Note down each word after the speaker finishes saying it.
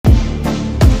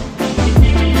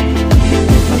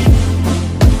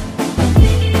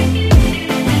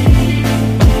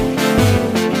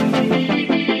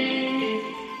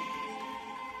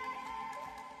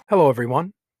Hello,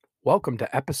 everyone. Welcome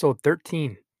to episode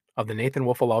 13 of the Nathan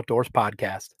Woofle Outdoors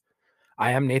podcast.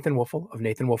 I am Nathan Woofle of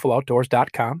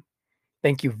NathanWoofleOutdoors.com.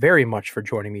 Thank you very much for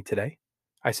joining me today.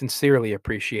 I sincerely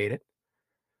appreciate it.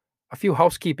 A few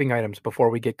housekeeping items before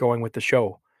we get going with the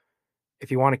show.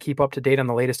 If you want to keep up to date on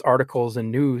the latest articles and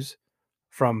news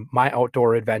from my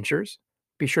outdoor adventures,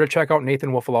 be sure to check out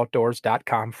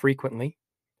NathanWoofleOutdoors.com frequently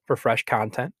for fresh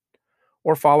content,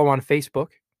 or follow on Facebook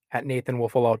at Nathan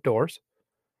Woofle Outdoors,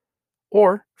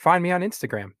 or find me on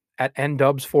Instagram at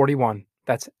ndubs41.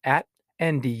 That's at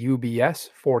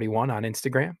ndubs41 on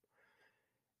Instagram.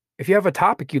 If you have a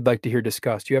topic you'd like to hear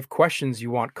discussed, you have questions you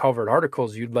want covered,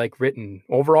 articles you'd like written,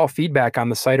 overall feedback on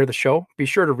the site or the show, be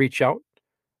sure to reach out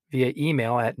via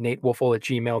email at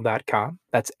natewoofle@gmail.com.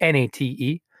 That's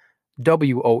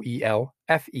NATEWOELFEL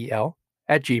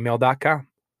at gmail.com.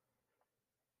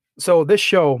 So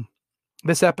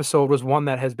this episode was one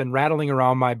that has been rattling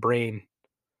around my brain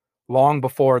long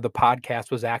before the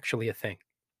podcast was actually a thing.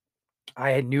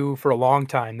 I knew for a long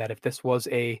time that if this was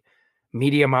a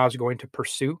medium I was going to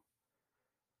pursue,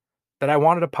 that I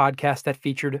wanted a podcast that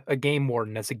featured a game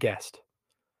warden as a guest.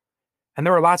 And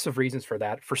there are lots of reasons for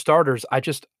that. For starters,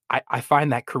 I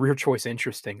find that career choice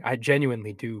interesting. I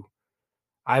genuinely do.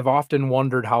 I've often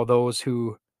wondered how those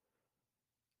who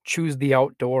choose the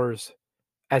outdoors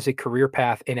as a career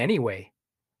path in any way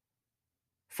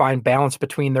find balance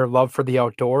between their love for the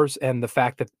outdoors and the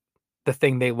fact that the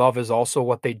thing they love is also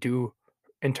what they do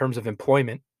in terms of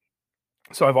employment.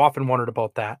 So I've often wondered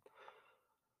about that.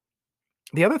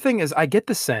 The other thing is I get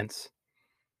the sense,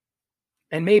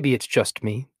 and maybe it's just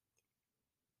me,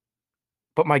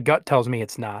 but my gut tells me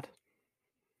it's not.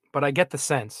 But I get the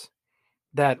sense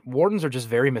that wardens are just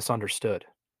very misunderstood.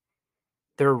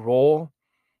 Their role,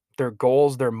 their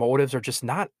goals, their motives are just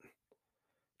not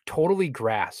totally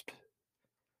grasped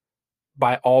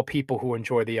by all people who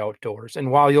enjoy the outdoors.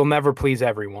 And while you'll never please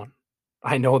everyone,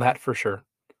 I know that for sure.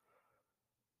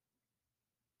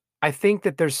 I think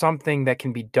that there's something that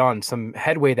can be done, some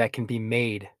headway that can be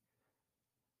made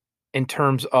in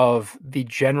terms of the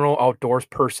general outdoors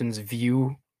person's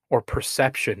view or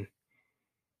perception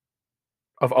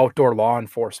of outdoor law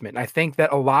enforcement. I think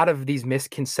that a lot of these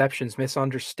misconceptions,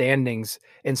 misunderstandings,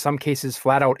 in some cases,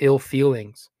 flat out ill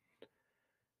feelings,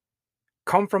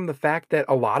 come from the fact that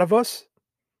a lot of us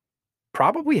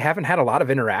probably haven't had a lot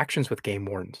of interactions with game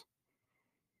wardens.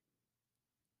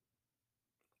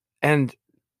 And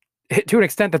to an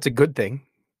extent, that's a good thing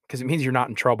because it means you're not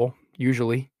in trouble,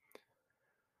 usually.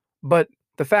 But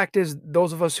the fact is,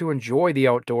 those of us who enjoy the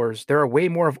outdoors, there are way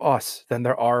more of us than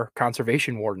there are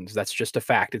conservation wardens. That's just a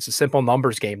fact. It's a simple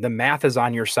numbers game. The math is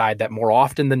on your side that more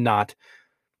often than not,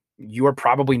 you are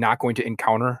probably not going to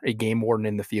encounter a game warden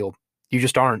in the field. You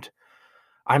just aren't.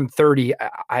 I'm 30.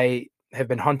 I have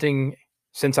been hunting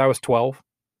since I was 12,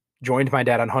 joined my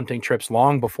dad on hunting trips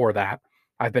long before that.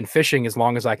 I've been fishing as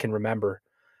long as I can remember.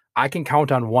 I can count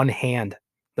on one hand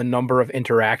the number of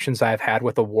interactions I've had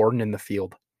with a warden in the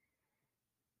field.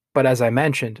 But as I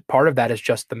mentioned, part of that is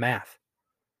just the math.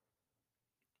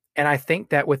 And I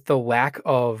think that with the lack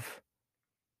of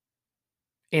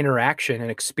interaction and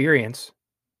experience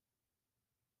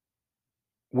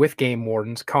with game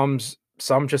wardens comes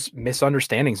some just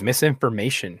misunderstandings,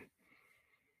 misinformation.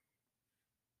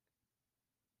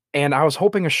 And I was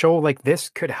hoping a show like this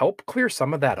could help clear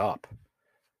some of that up.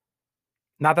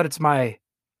 Not that it's my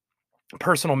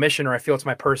personal mission or I feel it's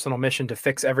my personal mission to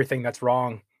fix everything that's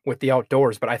wrong with the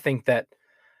outdoors, but I think that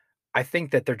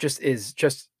there just is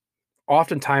just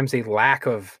oftentimes a lack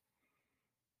of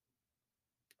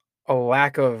I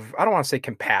don't want to say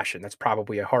compassion, that's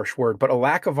probably a harsh word, but a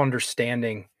lack of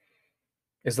understanding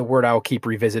is the word I will keep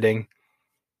revisiting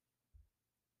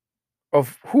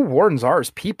of who wardens are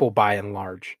as people by and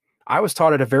large. I was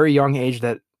taught at a very young age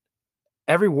that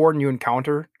every warden you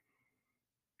encounter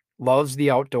loves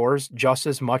the outdoors just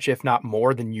as much, if not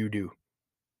more, than you do.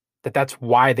 That's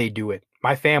why they do it.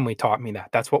 My family taught me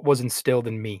that. That's what was instilled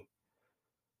in me.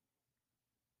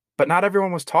 But not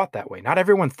everyone was taught that way. Not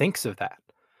everyone thinks of that.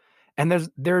 And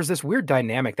there's this weird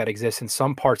dynamic that exists in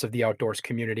some parts of the outdoors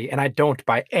community, and I don't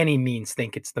by any means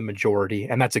think it's the majority,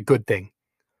 and that's a good thing.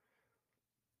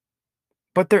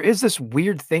 But there is this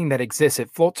weird thing that exists.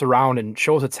 It floats around and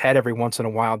shows its head every once in a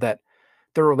while that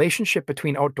the relationship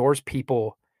between outdoors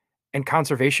people and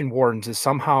conservation wardens is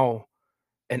somehow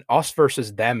an us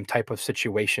versus them type of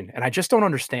situation. And I just don't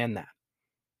understand that.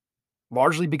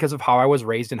 Largely because of how I was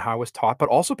raised and how I was taught, but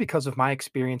also because of my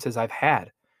experiences I've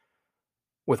had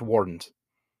with wardens.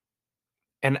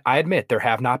 And I admit there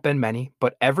have not been many,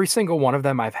 but every single one of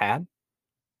them I've had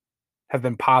have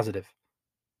been positive.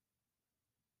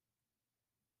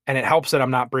 And it helps that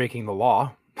I'm not breaking the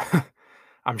law.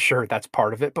 I'm sure that's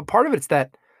part of it. But part of it's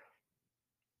that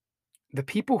the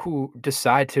people who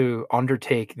decide to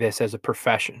undertake this as a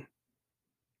profession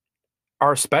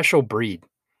are a special breed.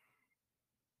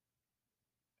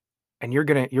 And you're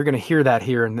gonna hear that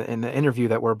here in the interview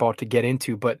that we're about to get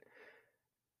into. But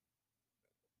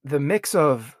the mix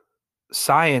of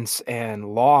science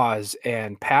and laws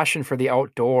and passion for the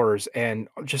outdoors and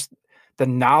just the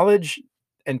knowledge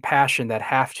and passion that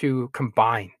have to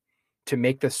combine to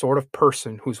make the sort of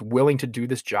person who's willing to do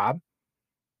this job,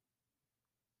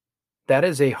 that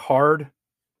is a hard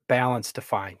balance to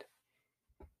find.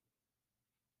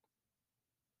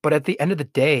 But at the end of the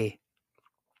day,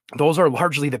 those are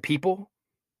largely the people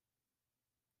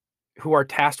who are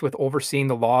tasked with overseeing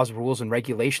the laws, rules, and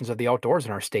regulations of the outdoors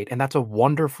in our state. And that's a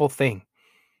wonderful thing.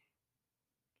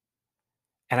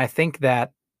 And I think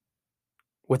that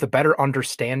with a better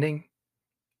understanding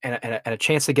and a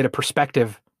chance to get a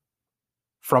perspective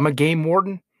from a game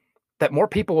warden, that more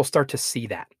people will start to see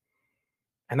that.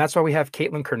 And that's why we have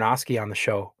Caitlin Karnosky on the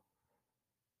show.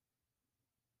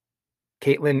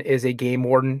 Caitlin is a game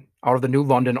warden out of the New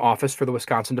London office for the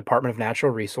Wisconsin Department of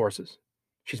Natural Resources.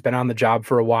 She's been on the job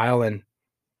for a while and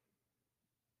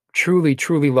truly,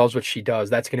 truly loves what she does.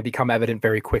 That's going to become evident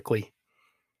very quickly.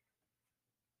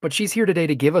 But she's here today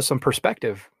to give us some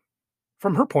perspective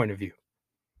from her point of view.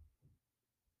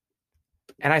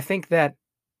 And I think that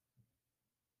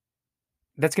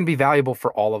that's going to be valuable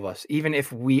for all of us, even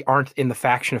if we aren't in the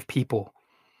faction of people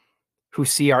who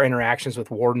see our interactions with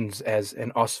wardens as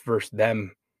an us versus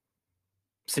them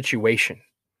situation.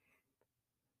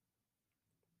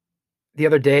 The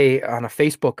other day on a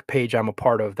Facebook page I'm a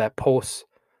part of that posts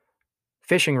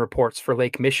fishing reports for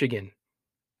Lake Michigan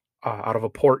out of a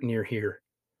port near here,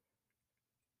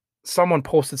 someone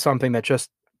posted something that just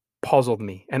puzzled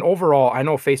me. And overall, I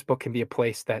know Facebook can be a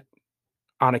place that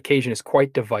on occasion is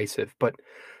quite divisive, but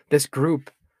this group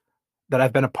that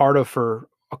I've been a part of for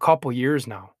a couple years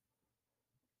now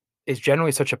is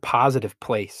generally such a positive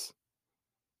place.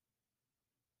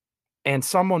 And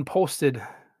someone posted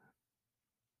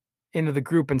into the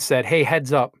group and said, "Hey,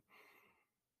 heads up,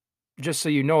 just so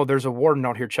you know, there's a warden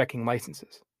out here checking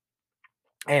licenses."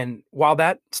 And while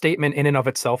that statement in and of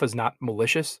itself is not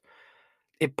malicious,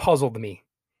 it puzzled me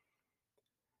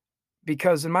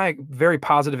because in my very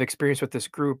positive experience with this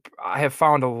group, I have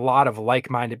found a lot of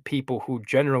like-minded people who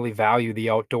generally value the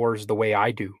outdoors the way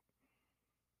I do.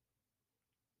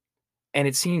 And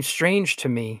it seems strange to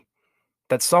me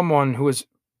that someone who is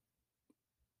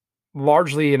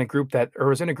largely in a group that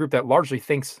or is in a group that largely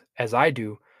thinks as I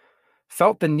do,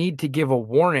 felt the need to give a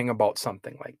warning about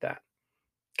something like that.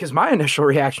 Because my initial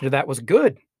reaction to that was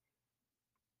good.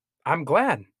 I'm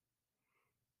glad.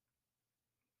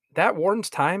 That warden's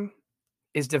time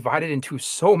is divided into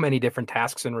so many different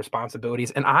tasks and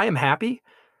responsibilities, and I am happy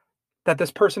that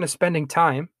this person is spending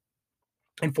time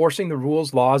enforcing the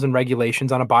rules, laws, and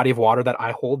regulations on a body of water that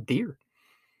I hold dear.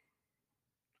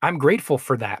 I'm grateful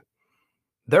for that.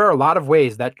 There are a lot of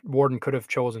ways that warden could have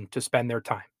chosen to spend their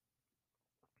time,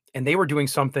 and they were doing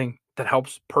something that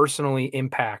helps personally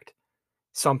impact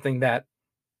something that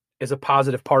is a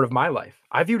positive part of my life.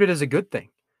 I viewed it as a good thing.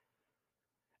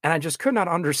 And I just could not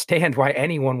understand why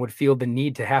anyone would feel the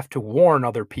need to have to warn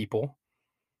other people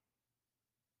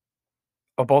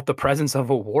about the presence of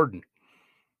a warden.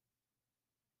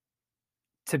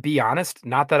 To be honest,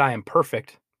 not that I am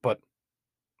perfect, but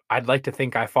I'd like to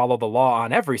think I follow the law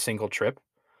on every single trip.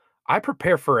 I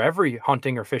prepare for every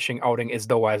hunting or fishing outing as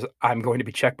though as I'm going to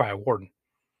be checked by a warden.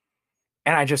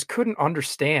 And I just couldn't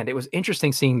understand. It was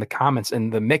interesting seeing the comments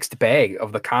and the mixed bag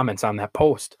of the comments on that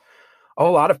post. A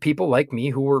lot of people like me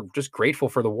who were just grateful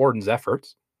for the warden's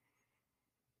efforts,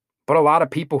 but a lot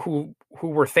of people who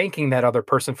were thanking that other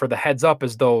person for the heads up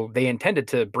as though they intended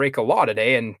to break a law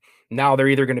today, and now they're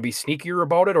either going to be sneakier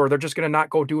about it or they're just going to not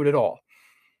go do it at all.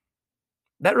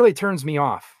 That really turns me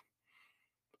off.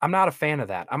 I'm not a fan of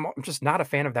that. I'm just not a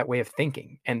fan of that way of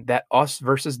thinking and that us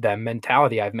versus them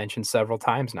mentality I've mentioned several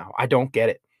times now. I don't get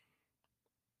it.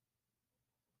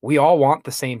 We all want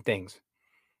the same things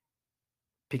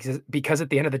because at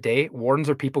the end of the day, wardens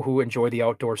are people who enjoy the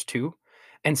outdoors too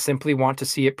and simply want to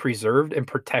see it preserved and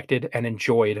protected and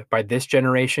enjoyed by this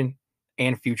generation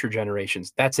and future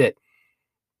generations. That's it.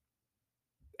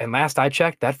 And last I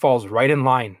checked, that falls right in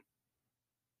line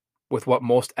with what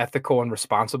most ethical and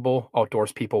responsible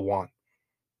outdoors people want.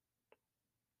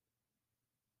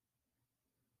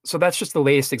 So that's just the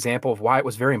latest example of why it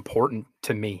was very important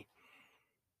to me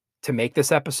to make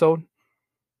this episode.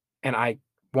 And I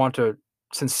want to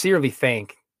sincerely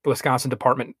thank the Wisconsin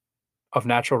Department of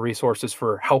Natural Resources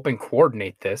for helping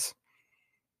coordinate this.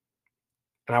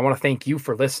 And I want to thank you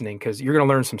for listening, because you're going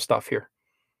to learn some stuff here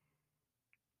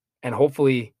and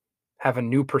hopefully have a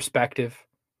new perspective,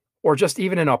 or just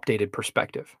even an updated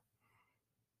perspective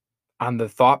on the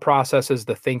thought processes,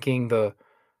 the thinking, the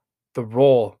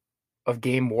role of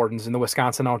game wardens in the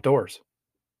Wisconsin outdoors.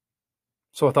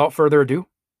 So without further ado,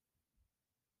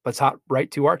 let's hop right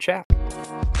to our chat.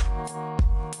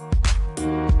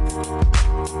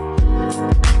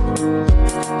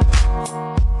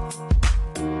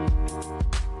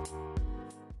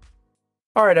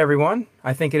 All right, everyone.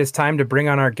 I think it is time to bring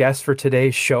on our guest for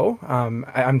today's show.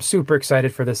 I'm super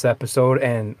excited for this episode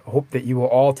and hope that you will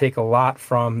all take a lot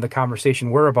from the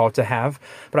conversation we're about to have.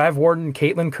 But I have Warden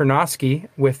Caitlin Karnofsky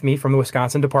with me from the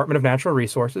Wisconsin Department of Natural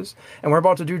Resources, and we're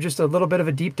about to do just a little bit of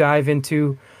a deep dive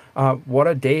into what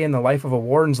a day in the life of a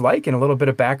warden's like, and a little bit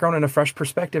of background and a fresh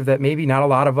perspective that maybe not a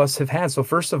lot of us have had. So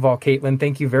first of all, Caitlin,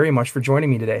 thank you very much for joining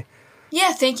me today.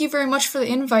 Yeah, thank you very much for the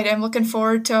invite. I'm looking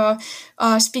forward to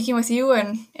speaking with you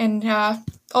and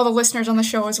all the listeners on the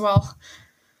show as well.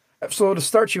 So to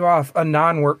start you off, a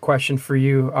non-work question for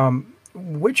you.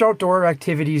 Which outdoor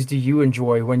activities do you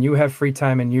enjoy when you have free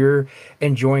time and you're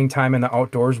enjoying time in the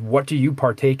outdoors? What do you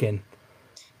partake in?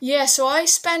 Yeah, so I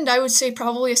spend, I would say,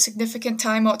 probably a significant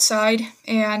time outside,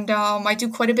 and I do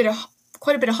quite a bit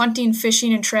of hunting,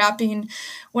 fishing, and trapping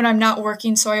when I'm not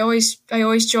working. So I always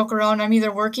joke around. I'm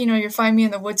either working or you find me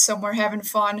in the woods somewhere having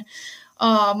fun.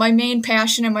 My main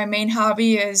passion and my main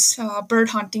hobby is bird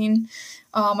hunting.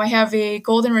 I have a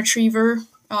golden retriever.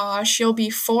 She'll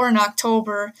be 4 in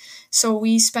October, so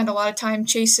we spend a lot of time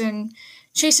chasing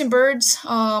birds.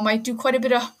 I do quite a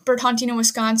bit of bird hunting in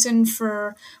Wisconsin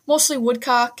for mostly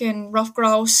woodcock and ruffed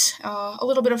grouse, a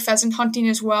little bit of pheasant hunting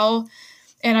as well.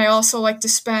 And I also like to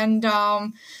spend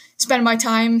my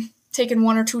time taking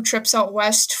 1 or 2 trips out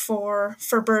west for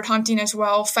bird hunting as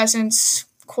well. Pheasants,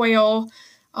 quail.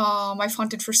 I've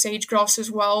hunted for sage grouse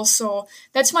as well. So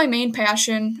that's my main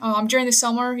passion. During the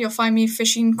summer, you'll find me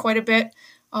fishing quite a bit.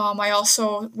 I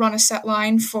also run a set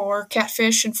line for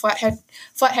catfish and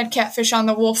flathead catfish on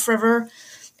the Wolf River,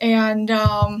 and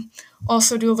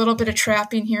also do a little bit of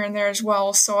trapping here and there as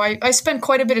well. So I spend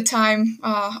quite a bit of time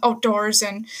outdoors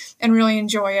and really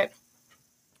enjoy it.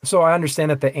 So I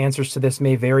understand that the answers to this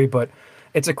may vary, but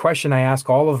it's a question I ask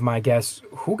all of my guests.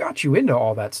 Who got you into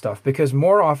all that stuff? Because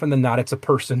more often than not, it's a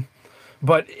person.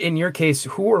 But in your case,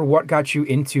 who or what got you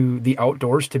into the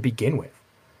outdoors to begin with?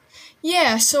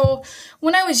 Yeah, so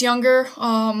when I was younger,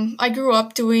 I grew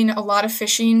up doing a lot of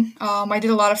fishing. I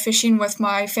did a lot of fishing with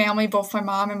my family, both my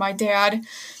mom and my dad.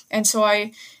 And so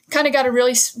I kind of got a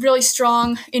really, really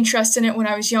strong interest in it when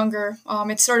I was younger.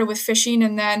 It started with fishing,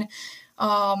 and then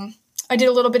I did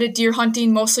a little bit of deer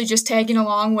hunting, mostly just tagging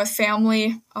along with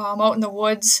family out in the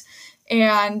woods,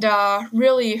 and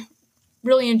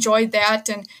really enjoyed that,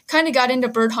 and kind of got into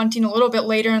bird hunting a little bit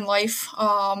later in life.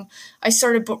 I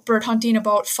started bird hunting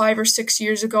about 5 or 6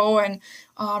 years ago, and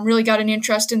really got an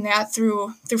interest in that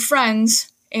through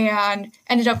friends, and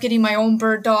ended up getting my own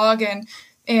bird dog,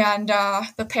 and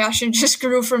the passion just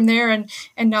grew from there, and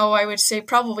now I would say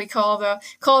probably call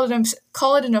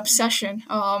it an obsession,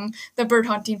 the bird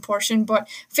hunting portion. But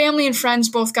family and friends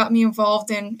both got me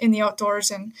involved in the outdoors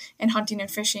and hunting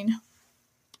and fishing.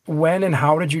 When and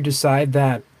how did you decide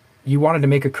that you wanted to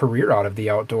make a career out of the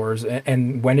outdoors?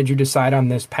 And when did you decide on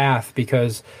this path?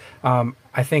 Because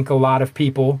I think a lot of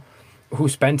people who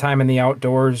spend time in the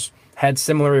outdoors had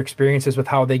similar experiences with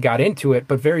how they got into it,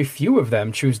 but very few of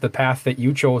them choose the path that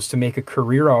you chose to make a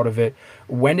career out of it.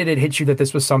 When did it hit you that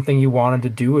this was something you wanted to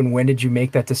do? And when did you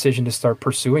make that decision to start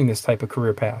pursuing this type of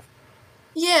career path?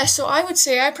 Yeah, so I would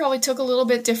say I probably took a little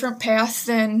bit different path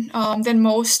than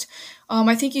most.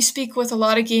 I think you speak with a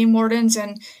lot of game wardens,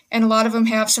 and a lot of them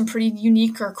have some pretty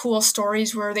unique or cool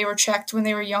stories where they were checked when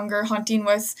they were younger, hunting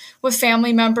with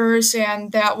family members,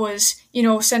 and that was,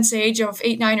 since the age of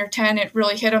 8, 9, or 10, it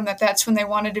really hit them that that's when they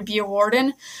wanted to be a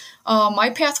warden.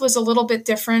 My path was a little bit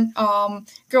different.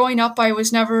 Growing up, I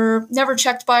was never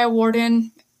checked by a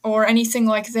warden or anything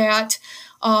like that.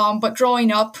 But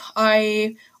growing up,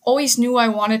 I always knew I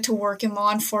wanted to work in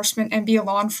law enforcement and be a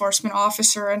law enforcement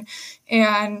officer.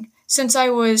 And since I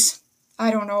was,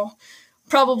 I don't know,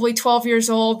 probably 12 years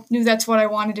old, knew that's what I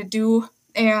wanted to do.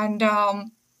 And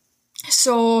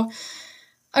so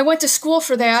I went to school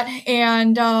for that,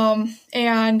 and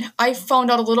I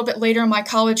found out a little bit later in my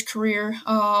college career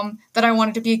that I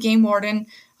wanted to be a game warden.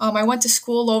 I went to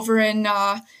school over in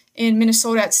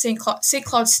Minnesota at St.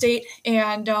 Cloud State,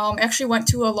 and actually went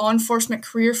to a law enforcement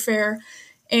career fair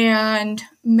and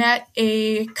met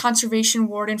a conservation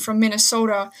warden from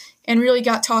Minnesota, and really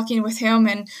got talking with him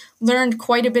and learned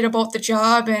quite a bit about the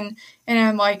job. And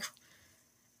I'm like,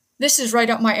 this is right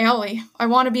up my alley. I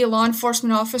want to be a law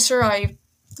enforcement officer. I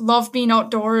love being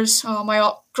outdoors.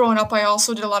 Growing up, I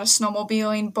also did a lot of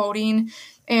snowmobiling, boating,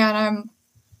 and I'm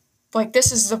like,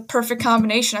 this is the perfect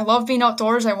combination. I love being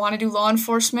outdoors. I want to do law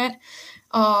enforcement.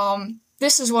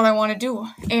 This is what I want to do.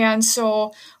 And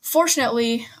so,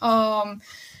 fortunately,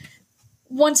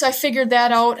 once I figured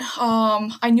that out,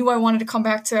 I knew I wanted to come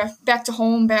back to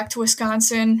home, back to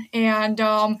Wisconsin, and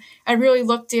I really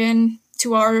looked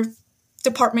into our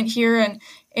department here,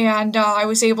 and I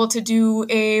was able to do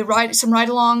some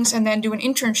ride-alongs and then do an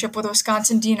internship with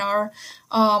Wisconsin DNR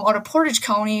out of Portage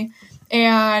County.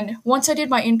 And once I did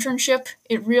my internship,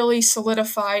 it really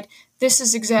solidified this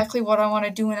is exactly what I want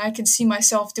to do, and I can see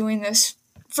myself doing this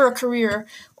for a career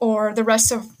or the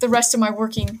rest of my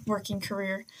working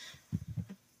career.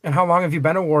 And how long have you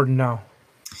been a warden now?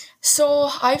 So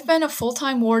I've been a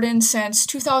full-time warden since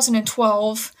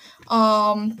 2012.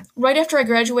 Right after I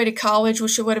graduated college,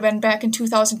 which would have been back in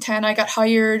 2010, I got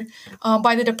hired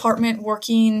by the department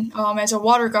working as a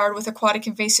water guard with aquatic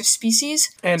invasive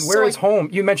species. And where is home?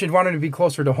 You mentioned wanting to be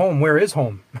closer to home. Where is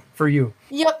home for you?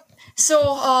 Yep. So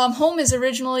home is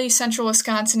originally central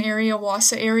Wisconsin area,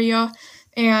 Wausau area,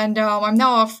 and I'm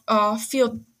now a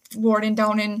field warden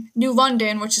down in New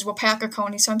London, which is Wapaka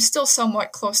County, so I'm still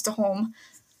somewhat close to home.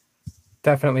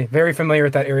 Definitely. Very familiar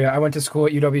with that area. I went to school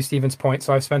at UW-Stevens Point,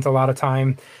 so I've spent a lot of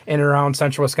time in and around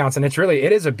central Wisconsin.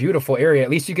 It is a beautiful area. At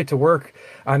least you get to work.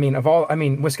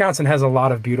 Wisconsin has a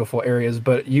lot of beautiful areas,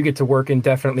 but you get to work in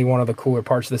definitely one of the cooler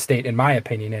parts of the state, in my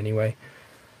opinion, anyway.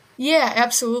 Yeah,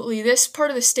 absolutely. This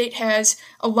part of the state has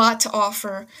a lot to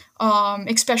offer,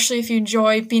 especially if you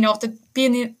enjoy being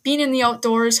in the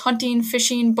outdoors, hunting,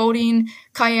 fishing, boating,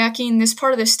 kayaking. This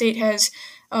part of the state has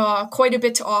quite a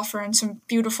bit to offer and some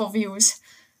beautiful views.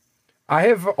 I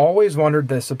have always wondered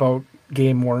this about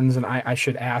game wardens, and I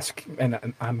should ask,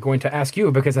 and I'm going to ask you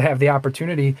because I have the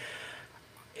opportunity.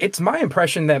 It's my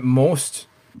impression that most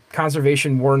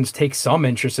conservation wardens take some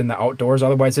interest in the outdoors.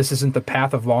 Otherwise, this isn't the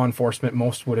path of law enforcement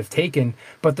most would have taken.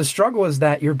 But the struggle is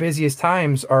that your busiest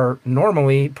times are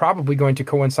normally probably going to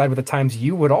coincide with the times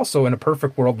you would also, in a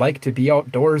perfect world, like to be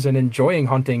outdoors and enjoying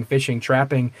hunting, fishing,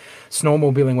 trapping,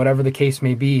 snowmobiling, whatever the case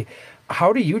may be.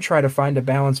 How do you try to find a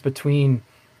balance between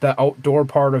the outdoor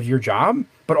part of your job,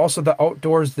 but also the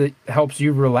outdoors that helps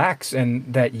you relax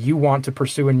and that you want to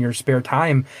pursue in your spare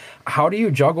time? How do you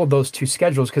juggle those two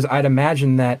schedules? Because I'd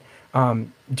imagine that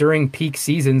during peak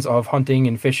seasons of hunting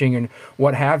and fishing and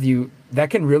what have you,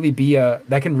 that can really be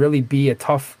a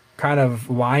tough kind of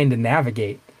line to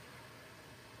navigate.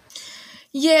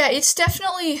 Yeah, it's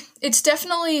definitely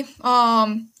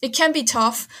it can be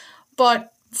tough, but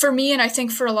for me, and I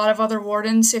think for a lot of other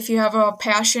wardens, if you have a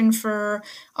passion for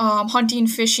hunting,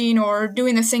 fishing, or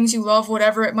doing the things you love,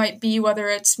 whatever it might be,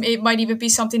 it might even be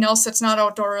something else that's not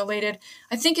outdoor related,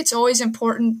 I think it's always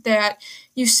important that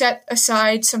you set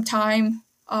aside some time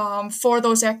for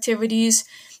those activities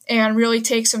and really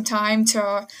take some time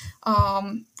to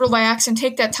relax and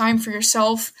take that time for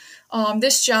yourself.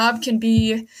 This job can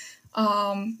be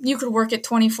you could work it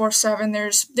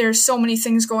 24/7. There's so many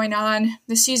things going on.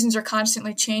 The seasons are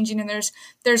constantly changing, and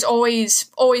there's always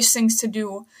things to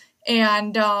do.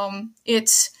 And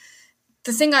it's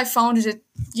the thing I found is that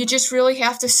you just really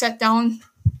have to set down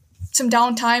some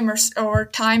downtime or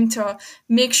time to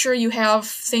make sure you have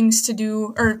things to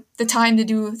do or the time to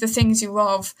do the things you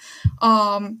love.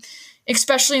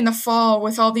 Especially in the fall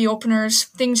with all the openers,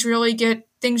 things really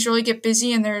get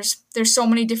busy, and there's so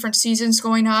many different seasons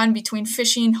going on between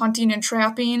fishing, hunting, and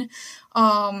trapping.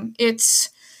 It's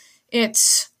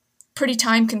pretty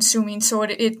time consuming, so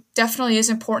it definitely is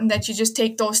important that you just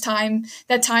take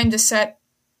that time to set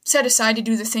aside to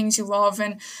do the things you love.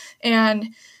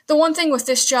 And the one thing with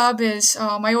this job is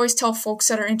I always tell folks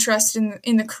that are interested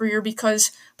in the career,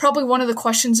 because probably one of the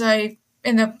questions I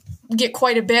get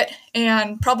quite a bit,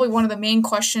 and probably one of the main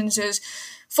questions is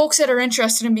folks that are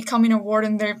interested in becoming a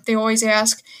warden. They always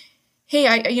ask, "Hey,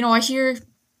 I hear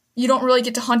you don't really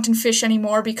get to hunt and fish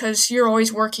anymore because you're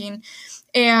always working."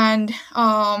 And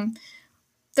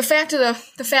the fact of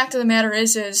the matter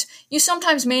is you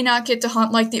sometimes may not get to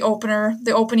hunt like the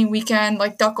opening weekend,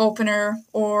 like duck opener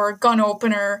or gun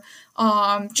opener,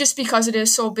 just because it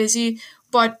is so busy.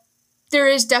 But there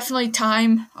is definitely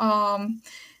time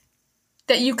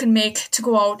that you can make to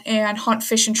go out and hunt,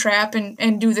 fish, and trap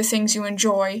and do the things you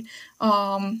enjoy.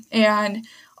 And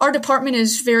our department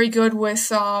is very good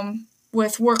with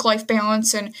work-life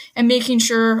balance and making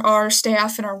sure our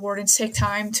staff and our wardens take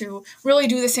time to really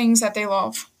do the things that they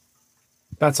love.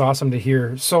 That's awesome to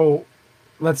hear. So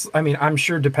I'm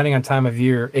sure depending on time of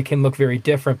year, it can look very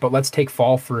different, but let's take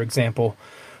fall, for example.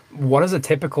 what is a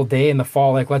typical day in the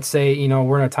fall? Like, let's say,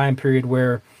 we're in a time period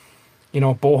where,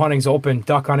 bow hunting's open,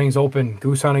 duck hunting's open,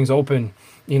 goose hunting's open,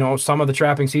 some of the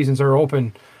trapping seasons are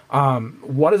open.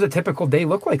 What does a typical day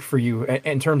look like for you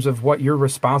in terms of what you're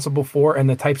responsible for and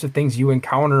the types of things you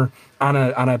encounter on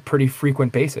a pretty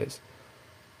frequent basis?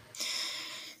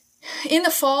 In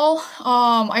the fall,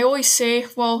 I always say,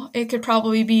 well, it could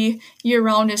probably be year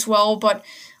round as well, but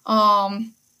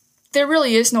there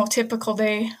really is no typical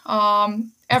day.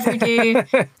 Every day,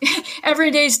 every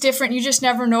day is different. You just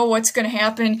never know what's going to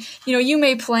happen. You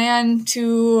may plan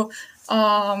to,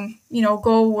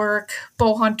 go work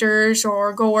bow hunters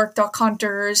or go work duck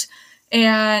hunters,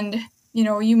 and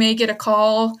you may get a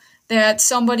call that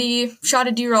somebody shot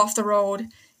a deer off the road,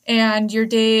 and your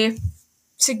day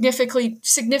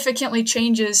significantly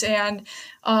changes, and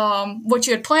what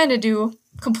you had planned to do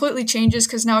completely changes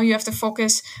because now you have to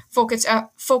focus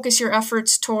your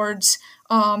efforts towards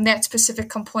that specific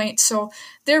complaint. So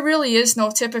there really is no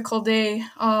typical day,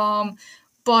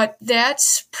 but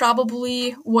that's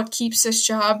probably what keeps this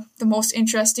job the most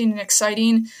interesting and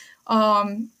exciting.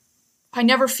 I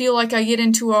never feel like I get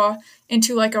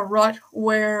into like a rut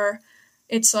where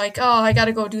it's like, oh, I got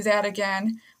to go do that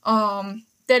again.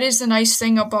 That is the nice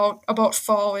thing about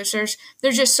fall is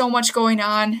there's just so much going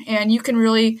on, and you can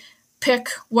really pick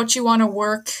what you want to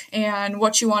work and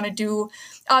what you want to do.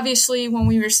 Obviously, when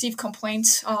we receive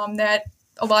complaints, that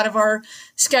a lot of our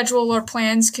schedule or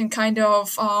plans can kind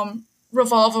of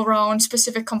revolve around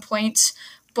specific complaints.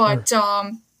 But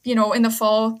Sure. in the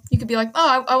fall, you could be like,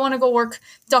 oh, I want to go work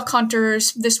duck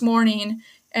hunters this morning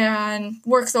and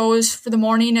work those for the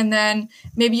morning, and then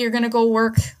maybe you're going to go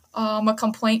work a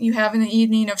complaint you have in the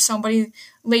evening of somebody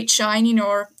late shining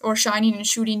or shining and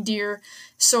shooting deer.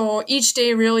 So each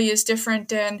day really is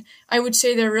different, and I would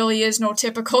say there really is no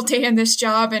typical day in this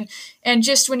job. And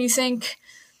just when you think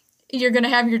you're going to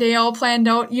have your day all planned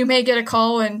out, you may get a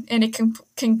call and it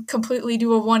can completely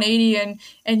do a 180,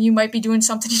 and you might be doing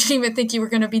something you didn't even think you were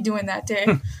going to be doing that day.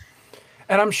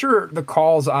 And I'm sure the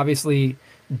calls obviously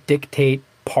dictate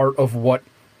part of what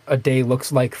a day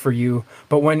looks like for you.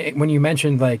 But when you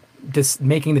mentioned like just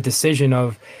making the decision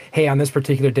of, hey, on this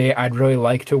particular day, I'd really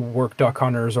like to work duck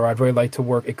hunters, or I'd really like to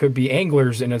work, it could be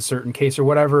anglers in a certain case, or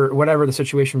whatever the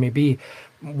situation may be.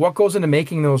 What goes into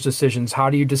making those decisions? How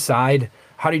do you decide?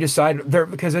 How do you decide there?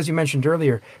 Because as you mentioned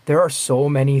earlier, there are so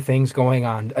many things going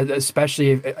on,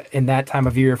 especially in that time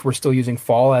of year. If we're still using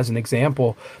fall as an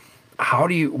example,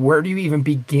 where do you even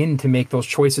begin to make those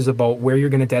choices about where you're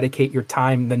going to dedicate your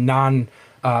time, the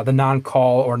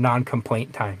non-call or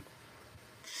non-complaint time?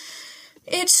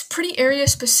 It's pretty area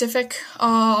specific.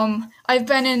 I've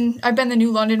been the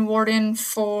New London Warden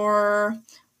for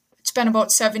it's been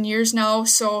about 7 years now.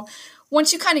 So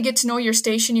once you kind of get to know your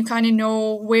station, you kind of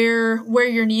know where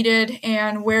you're needed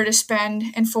and where to spend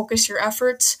and focus your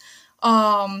efforts.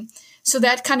 So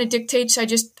that kind of dictates. I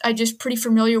just pretty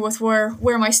familiar with where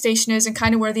my station is and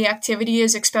kind of where the activity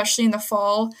is, especially in the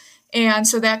fall. And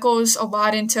so that goes a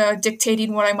lot into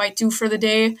dictating what I might do for the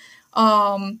day.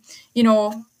 Um, you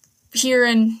know, Here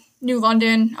in New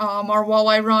London, our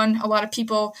walleye run, a lot of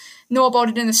people know about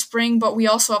it in the spring, but we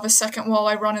also have a second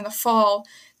walleye run in the fall.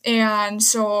 And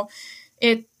so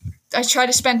it, I try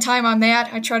to spend time on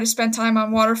that. I try to spend time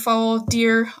on waterfowl,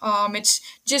 deer. It's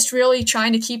just really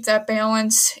trying to keep that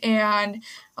balance and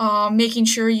making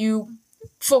sure you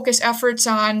focus efforts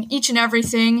on each and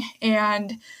everything,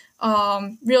 and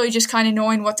really just kind of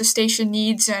knowing what the station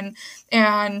needs, and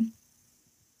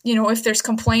if there's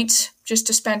complaints, just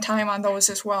to spend time on those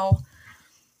as well.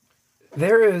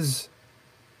 There is,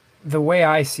 the way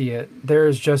I see it, there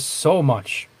is just so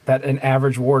much that an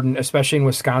average warden, especially in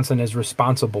Wisconsin, is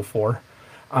responsible for.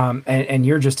 And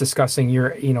you're just discussing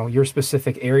your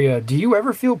specific area. Do you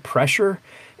ever feel pressure?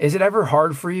 Is it ever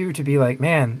hard for you to be like,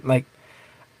 man, like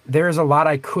there's a lot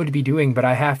I could be doing, but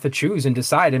I have to choose and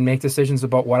decide and make decisions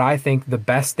about what I think the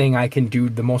best thing I can do,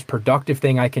 the most productive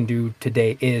thing I can do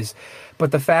today is.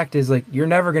 But the fact is, like, you're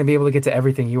never going to be able to get to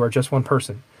everything. You are just one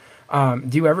person.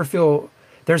 Do you ever feel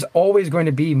there's always going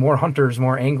to be more hunters,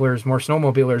 more anglers, more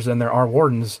snowmobilers than there are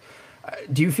wardens?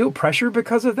 Do you feel pressure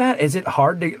because of that? Is it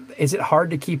hard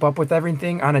to keep up with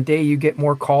everything on a day you get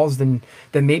more calls than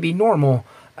maybe normal?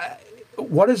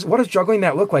 What does juggling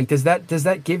that look like? Does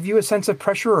that give you a sense of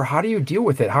pressure, or how do you deal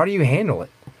with it? How do you handle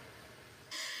it?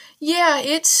 Yeah,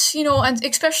 it's, and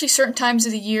especially certain times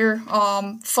of the year.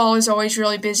 Fall is always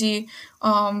really busy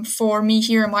for me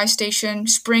here in my station.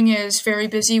 Spring is very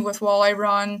busy with walleye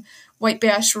run, white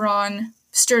bass run,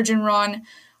 sturgeon run.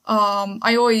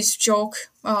 I always joke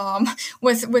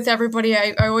with everybody.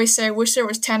 I always say I wish there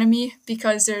was 10 of me,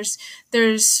 because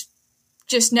there's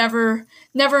just never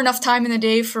enough time in the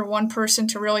day for one person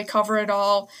to really cover it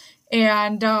all.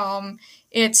 And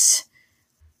it's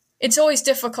always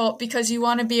difficult because you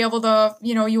want to be able to,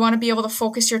 you want to be able to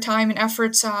focus your time and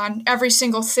efforts on every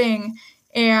single thing.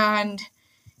 And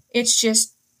it's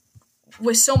just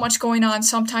with so much going on,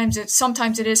 sometimes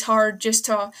it is hard just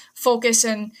to focus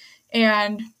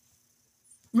and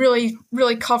really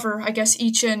cover, I guess,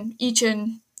 each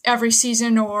and every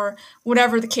season or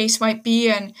whatever the case might be.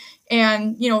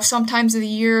 And sometimes of the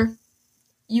year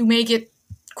you may get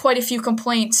quite a few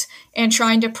complaints, and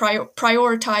trying to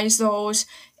prioritize those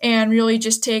and really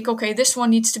just take, okay, this one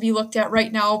needs to be looked at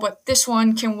right now, but this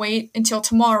one can wait until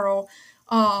tomorrow.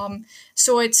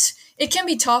 So it can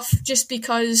be tough just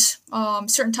because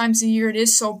certain times of the year it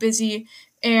is so busy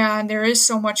and there is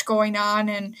so much going on,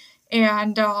 and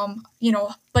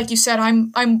like you said,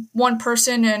 I'm one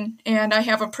person, and I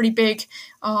have a pretty big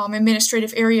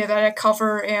administrative area that I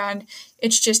cover, and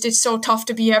it's so tough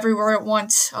to be everywhere at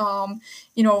once.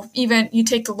 Even you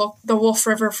take the Wolf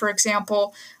River, for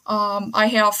example. I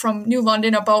have from New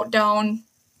London about down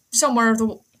somewhere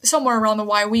around the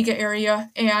Waiwega area,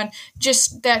 and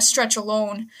just that stretch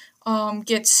alone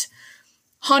gets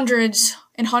hundreds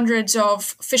and hundreds of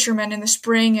fishermen in the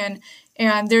spring,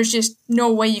 and there's just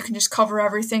no way you can just cover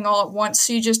everything all at once.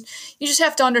 So you just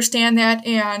have to understand that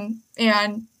and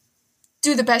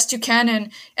do the best you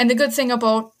can. And the good thing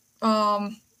about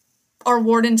our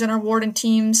wardens and our warden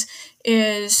teams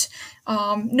is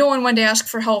knowing when to ask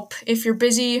for help. If you're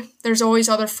busy, there's always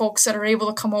other folks that are able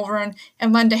to come over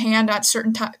and lend a hand at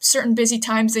certain busy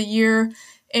times of the year.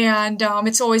 And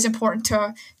it's always important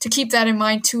to keep that in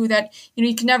mind too, that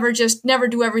you can never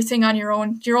do everything on your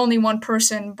own. You're only one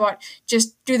person, but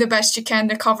just do the best you can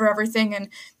to cover everything,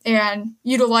 and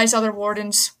utilize other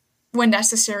wardens when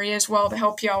necessary as well to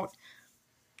help you out.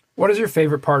 What is your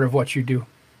favorite part of what you do?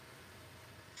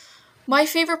 My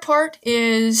favorite part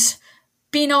is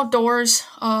being outdoors.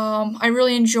 I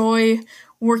really enjoy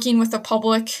working with the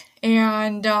public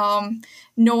and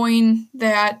knowing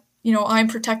that I'm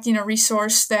protecting a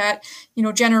resource that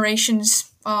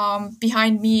generations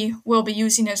behind me will be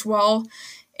using as well,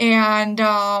 and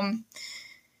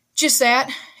just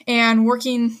that, and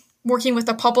working with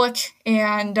the public,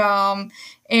 and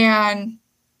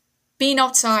being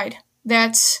outside.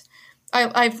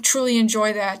 I truly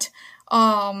enjoy that.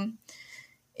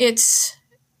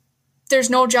 There's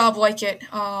no job like it.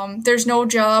 There's no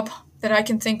job that I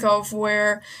can think of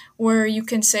where you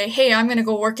can say, hey, I'm going to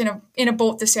go work in a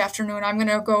boat this afternoon. I'm going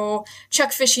to go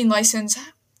check fishing license.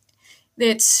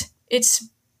 It's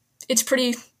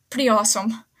pretty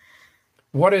awesome.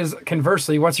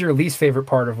 Conversely, what's your least favorite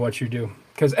part of what you do?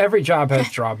 Because every job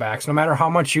has drawbacks. No matter how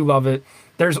much you love it,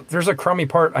 there's a crummy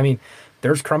part. I mean,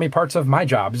 there's crummy parts of my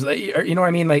jobs. You know what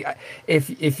I mean? Like,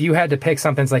 if you had to pick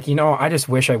something, it's like, I just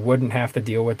wish I wouldn't have to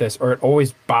deal with this, or it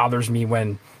always bothers me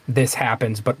when this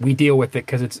happens, but we deal with it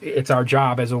because it's our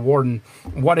job as a warden.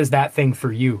 What is that thing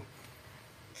for you?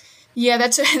 Yeah,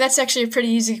 that's actually a pretty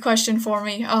easy question for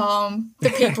me. The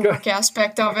paperwork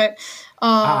aspect of it.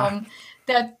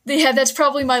 That's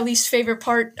probably my least favorite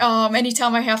part.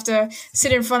 Anytime I have to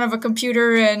sit in front of a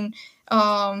computer and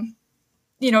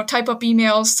type up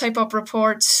emails, type up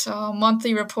reports,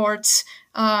 monthly reports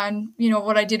on,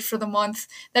 what I did for the month.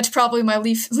 That's probably my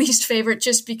least favorite,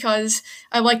 just because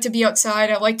I like to be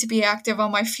outside. I like to be active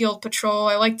on my field patrol.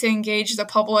 I like to engage the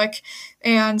public.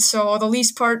 And so the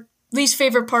least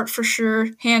favorite part for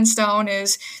sure, hands down,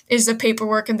 is the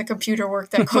paperwork and the computer work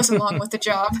that goes along with the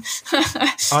job.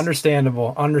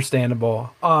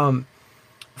 Understandable.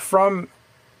 From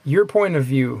your point of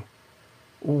view,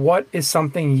 what is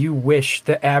something you wish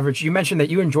you mentioned that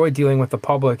you enjoy dealing with the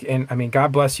public, and I mean,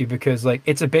 God bless you, because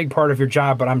it's a big part of your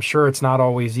job, but I'm sure it's not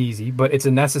always easy, but it's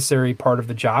a necessary part of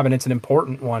the job, and it's an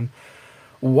important one.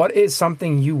 What is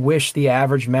something you wish the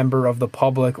average member of the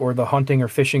public or the hunting or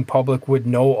fishing public would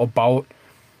know about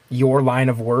your line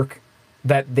of work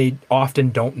that they often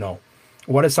don't know?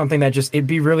 What is something that it'd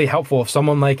be really helpful if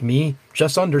someone like me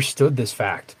just understood this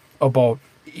fact about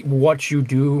what you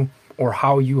do, or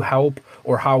how you help,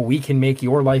 or how we can make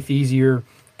your life easier,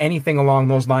 anything along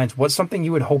those lines? What's something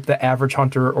you would hope the average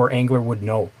hunter or angler would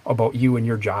know about you and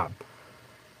your job?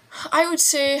 I would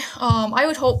say, I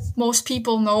would hope most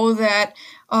people know that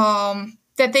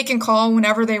they can call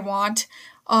whenever they want.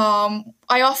 I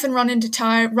often run into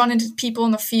people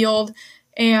in the field,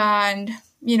 and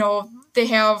they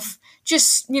have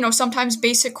just sometimes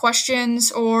basic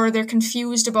questions, or they're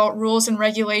confused about rules and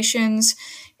regulations,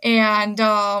 and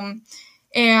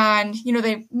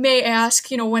they may ask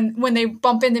when they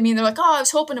bump into me, and they're like, oh, I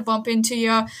was hoping to bump into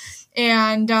you.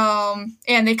 and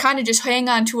they kind of just hang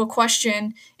on to a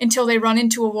question until they run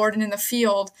into a warden in the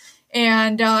field.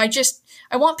 And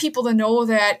I want people to know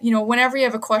that, whenever you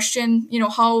have a question,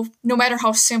 how, no matter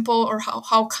how simple or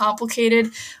how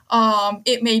complicated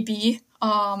it may be,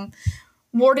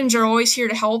 wardens are always here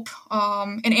to help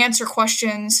and answer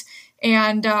questions.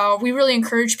 And we really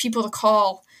encourage people to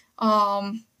call.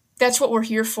 That's what we're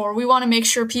here for. We want to make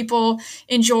sure people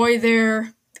enjoy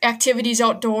their activities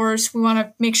outdoors. We want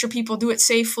to make sure people do it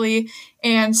safely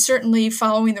and certainly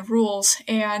following the rules.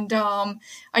 And I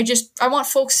want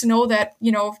folks to know that,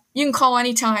 you can call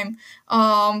anytime.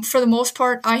 For the most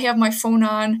part, I have my phone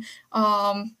on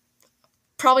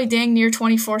probably dang near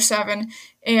 24/7.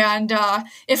 And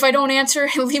if I don't answer,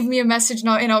 leave me a message and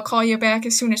I'll call you back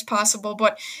as soon as possible.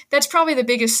 But that's probably the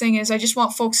biggest thing is I just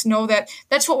want folks to know that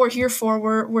that's what we're here for.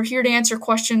 We're here to answer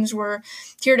questions. We're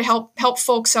here to help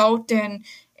folks out.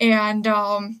 And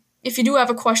if you do have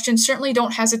a question, certainly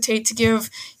don't hesitate to give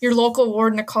your local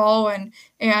warden a call.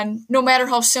 And no matter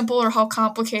how simple or how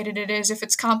complicated it is, if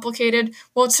it's complicated,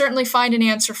 we'll certainly find an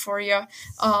answer for you.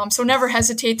 So never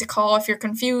hesitate to call if you're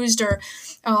confused or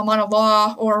on a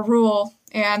law or a rule.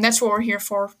 And that's what we're here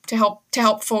for, to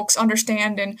help folks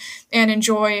understand and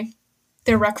enjoy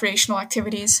their recreational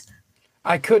activities.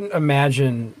 I couldn't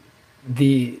imagine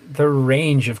the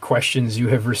range of questions you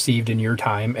have received in your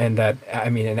time, and that, I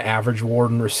mean, an average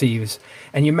warden receives.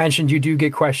 And you mentioned you do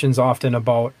get questions often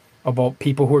about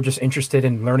people who are just interested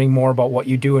in learning more about what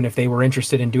you do, and if they were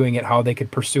interested in doing it, how they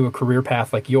could pursue a career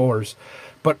path like yours.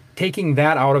 But taking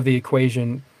that out of the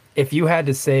equation, if you had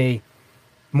to say,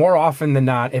 more often than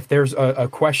not, if there's a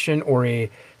question or a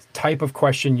type of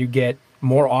question you get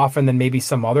more often than maybe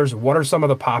some others, what are some of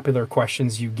the popular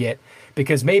questions you get?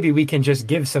 Because maybe we can just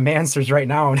give some answers right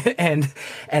now and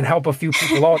help a few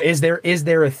people out. Is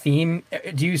there a theme?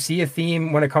 Do you see a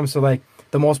theme when it comes to like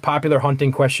the most popular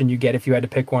hunting question you get if you had to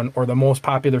pick one, or the most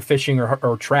popular fishing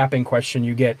or trapping question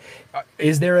you get?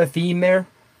 Is there a theme there?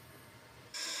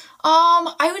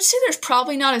 I would say there's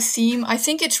probably not a theme. I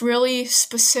think it's really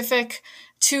specific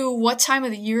to what time of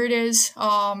the year it is.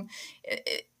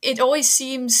 It always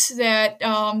seems that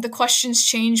the questions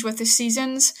change with the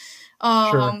seasons.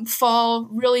 Sure. Fall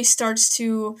really starts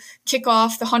to kick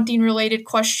off the hunting related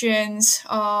questions.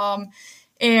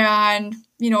 And,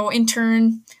 in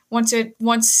turn,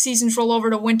 once seasons roll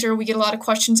over to winter, we get a lot of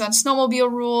questions on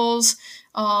snowmobile rules,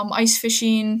 ice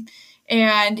fishing.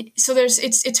 And so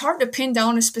it's hard to pin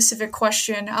down a specific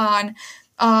question on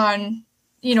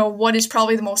what is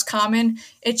probably the most common.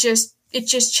 It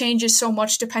just changes so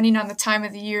much depending on the time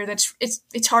of the year.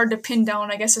 It's hard to pin down,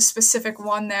 I guess, a specific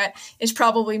one that is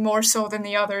probably more so than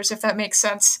the others, if that makes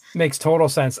sense. Makes total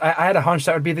sense. I had a hunch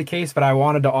that would be the case, but I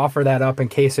wanted to offer that up in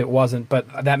case it wasn't.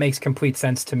 But that makes complete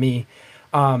sense to me.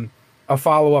 A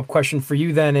follow-up question for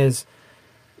you then is,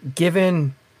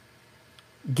 given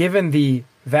the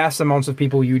vast amounts of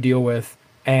people you deal with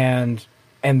and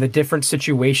the different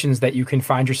situations that you can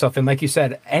find yourself in, like you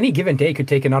said, any given day could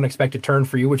take an unexpected turn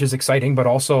for you, which is exciting, but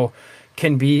also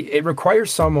it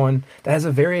requires someone that has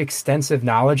a very extensive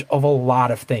knowledge of a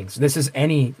lot of things. This is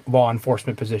any law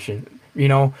enforcement position,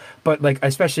 but like,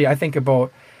 especially I think of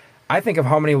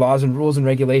how many laws and rules and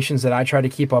regulations that I try to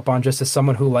keep up on just as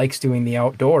someone who likes doing the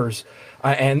outdoors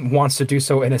and wants to do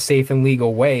so in a safe and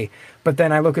legal way. But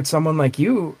then I look at someone like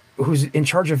you who's in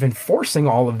charge of enforcing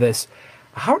all of this.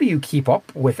 How do you keep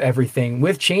up with everything,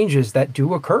 with changes that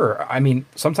do occur? I mean,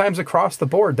 sometimes across the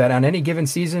board, that on any given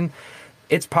season,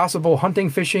 it's possible hunting,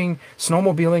 fishing,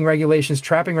 snowmobiling regulations,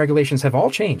 trapping regulations have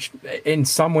all changed in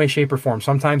some way, shape, or form.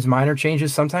 Sometimes minor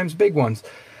changes, sometimes big ones.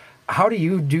 How do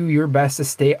you do your best to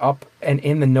stay up and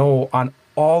in the know on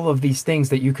all of these things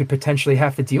that you could potentially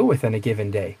have to deal with in a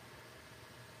given day?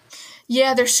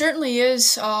 Yeah, there certainly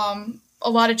is a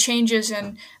lot of changes,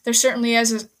 and there certainly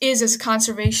is as a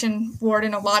conservation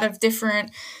warden a lot of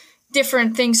different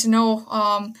things to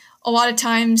know. A lot of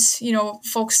times,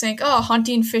 folks think, oh,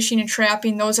 hunting, fishing, and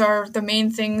trapping, those are the main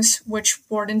things which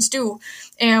wardens do.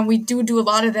 And we do a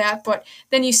lot of that, but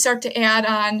then you start to add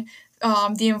on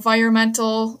the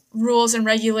environmental rules and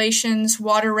regulations,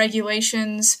 water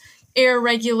regulations, air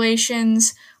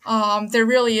regulations. There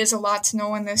really is a lot to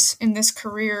know in this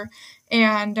career.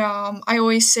 And I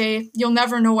always say you'll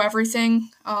never know everything.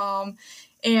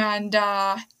 And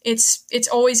it's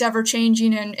always ever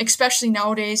changing, and especially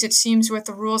nowadays, it seems with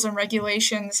the rules and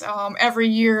regulations, every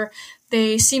year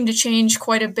they seem to change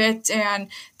quite a bit, and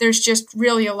there's just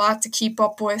really a lot to keep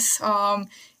up with.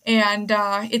 And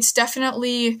it's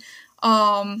definitely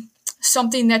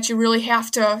something that you really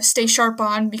have to stay sharp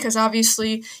on, because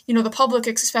obviously, the public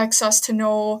expects us to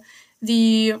know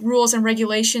the rules and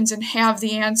regulations and have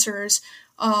the answers.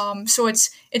 So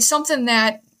it's something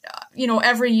that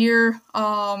every year,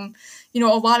 a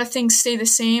lot of things stay the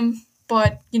same,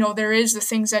 but there is the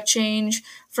things that change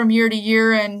from year to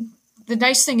year. And the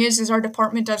nice thing is our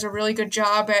department does a really good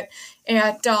job at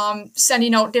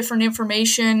sending out different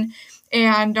information.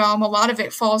 And a lot of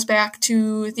it falls back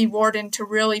to the warden to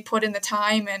really put in the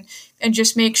time and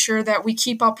just make sure that we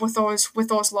keep up with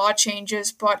those law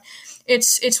changes. But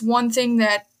it's one thing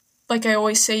that, like I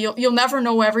always say, you'll never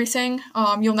know everything.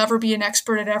 You'll never be an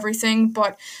expert at everything.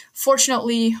 But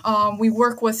fortunately, we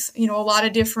work with a lot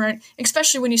of different,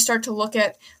 especially when you start to look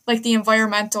at like the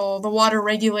environmental, the water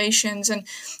regulations, and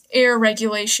air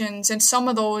regulations, and some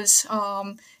of those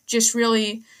just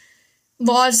really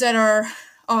laws that are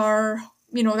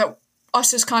that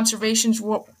us as conservation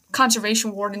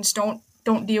wardens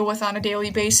don't deal with on a daily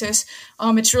basis.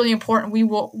 It's really important.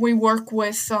 We work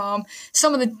with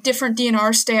some of the different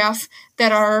DNR staff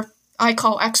that are, I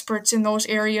call, experts in those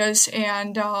areas,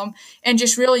 and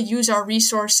just really use our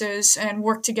resources and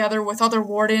work together with other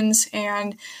wardens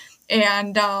and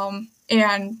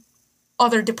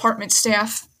other department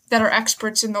staff that are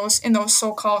experts in those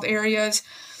so-called areas.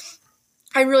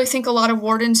 I really think a lot of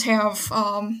wardens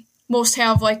most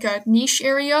have like a niche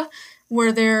area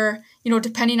where they're,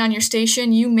 depending on your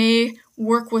station, you may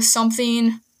work with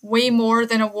something way more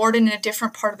than a warden in a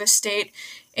different part of the state.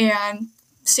 And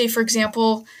say, for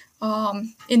example,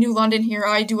 in New London here,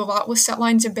 I do a lot with set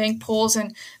lines and bank poles,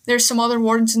 and there's some other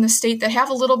wardens in the state that have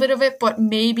a little bit of it, but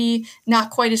maybe not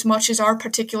quite as much as our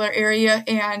particular area.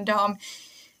 And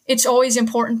it's always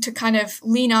important to kind of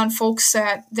lean on folks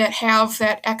that have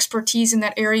that expertise in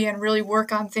that area and really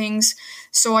work on things.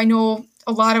 So I know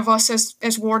a lot of us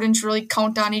as wardens really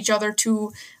count on each other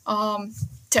to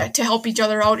help each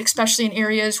other out, especially in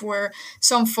areas where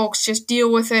some folks just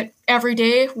deal with it every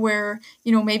day, where,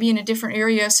 maybe in a different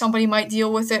area, somebody might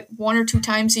deal with it 1 or 2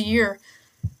 times a year.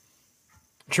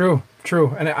 True.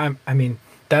 And I mean,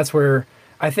 that's where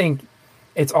I think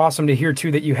it's awesome to hear too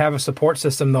that you have a support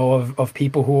system though of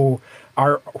people who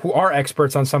are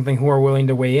experts on something, who are willing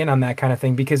to weigh in on that kind of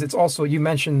thing, because it's also, you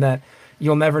mentioned that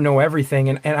you'll never know everything,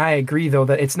 and I agree though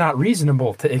that it's not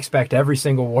reasonable to expect every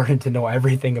single warden to know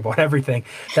everything about everything.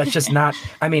 That's just not,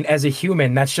 I mean, as a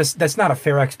human, that's not a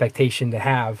fair expectation to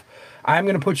have. I'm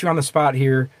going to put you on the spot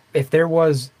here. If there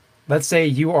was, let's say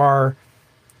you are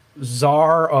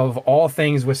czar of all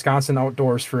things Wisconsin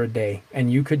outdoors for a day,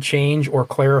 and you could change or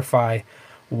clarify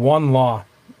one law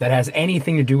that has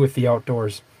anything to do with the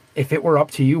outdoors, if it were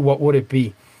up to you, what would it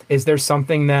be? Is there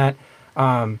something that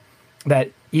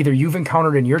that either you've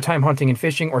encountered in your time hunting and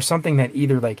fishing, or something that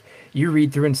either like you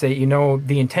read through and say,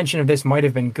 the intention of this might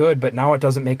have been good, but now it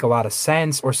doesn't make a lot of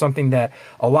sense, or something that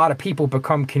a lot of people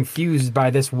become confused by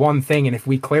this one thing, and if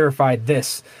we clarified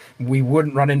this, we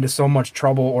wouldn't run into so much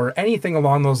trouble, or anything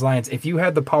along those lines? If you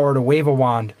had the power to wave a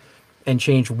wand and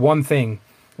change one thing,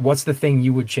 what's the thing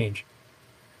you would change?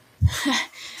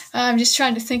 I'm just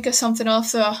trying to think of something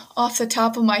off the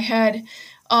top of my head.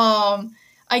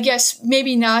 I guess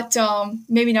maybe not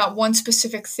one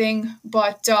specific thing,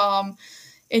 but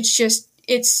it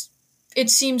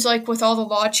seems like with all the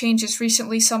law changes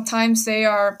recently, sometimes they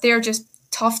are just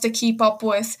tough to keep up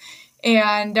with.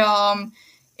 And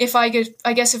if I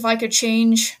could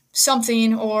change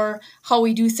something or how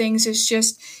we do things, is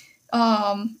just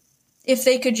if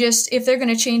they're going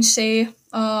to change, say,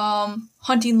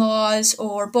 hunting laws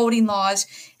or boating laws,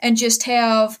 and just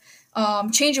have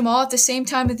change them all at the same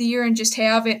time of the year, and just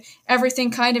have everything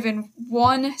kind of in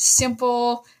one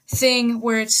simple thing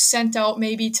where it's sent out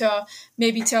maybe to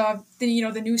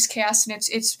the newscast, and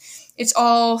it's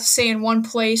all, say, in one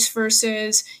place,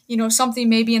 versus something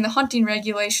maybe in the hunting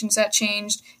regulations that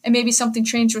changed, and maybe something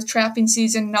changed with trapping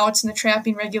season, now it's in the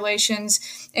trapping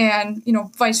regulations, and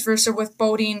vice versa with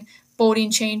boating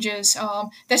changes.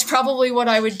 That's probably what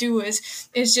I would do, is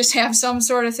just have some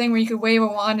sort of thing where you could wave a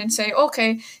wand and say,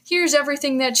 okay, here's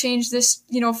everything that changed this,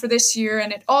 for this year,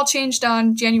 and it all changed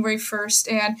on January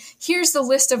 1st, and here's the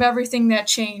list of everything that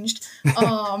changed.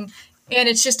 And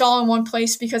it's just all in one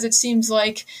place, because it seems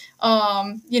like,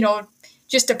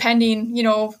 just depending,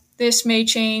 this may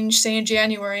change, say, in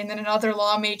January, and then another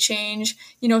law may change,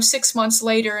 6 months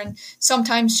later, and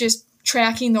sometimes just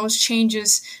tracking those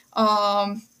changes,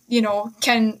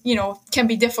 can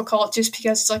be difficult, just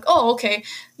because it's like, oh, okay,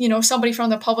 somebody from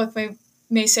the public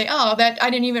may say, oh, that I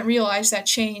didn't even realize that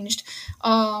changed.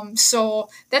 So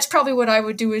that's probably what I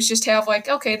would do, is just have like,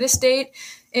 okay, this date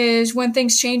is when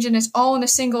things change, and it's all in a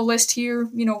single list here,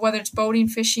 whether it's boating,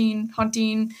 fishing,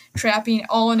 hunting, trapping,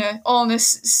 all in the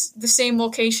same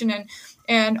location,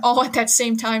 and all at that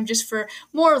same time, just for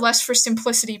more or less for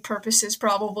simplicity purposes,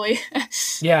 probably.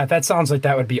 Yeah, that sounds like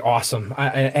that would be awesome.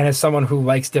 And as someone who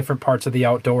likes different parts of the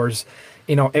outdoors,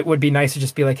 it would be nice to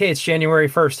just be like, hey, it's January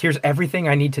 1st. Here's everything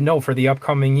I need to know for the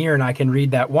upcoming year. And I can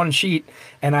read that one sheet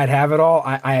and I'd have it all.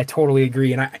 I totally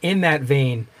agree. And in that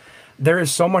vein, there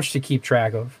is so much to keep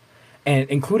track of, and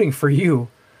including for you.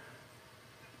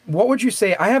 What would you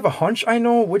say? I have a hunch I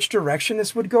know which direction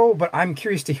this would go, but I'm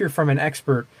curious to hear from an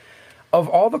expert. Of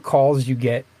all the calls you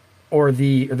get or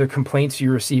the complaints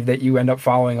you receive that you end up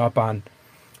following up on,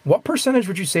 what percentage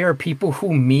would you say are people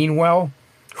who mean well,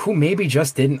 who maybe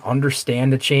just didn't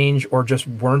understand a change or just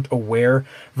weren't aware,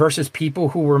 versus people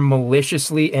who were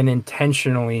maliciously and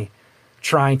intentionally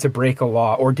trying to break a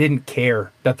law or didn't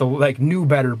care, that the like knew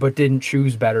better but didn't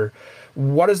choose better?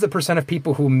 What is the percent of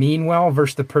people who mean well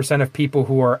versus the percent of people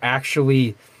who are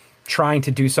actually trying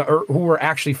to do so, or who were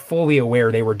actually fully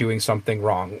aware they were doing something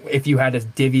wrong, if you had to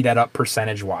divvy that up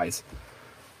percentage wise?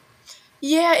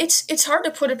 Yeah, it's hard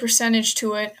to put a percentage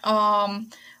to it.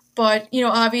 But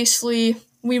obviously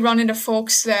we run into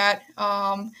folks that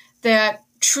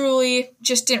truly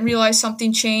just didn't realize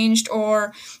something changed,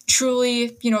 or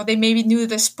truly, they maybe knew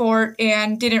the sport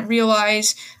and didn't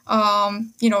realize,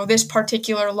 this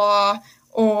particular law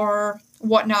or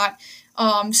whatnot.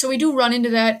 So we do run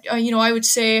into that. I would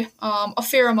say a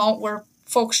fair amount where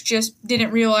folks just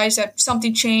didn't realize that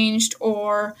something changed,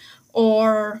 or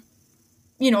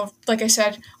like I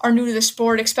said, are new to the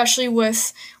sport, especially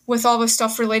with all the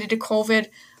stuff related to COVID.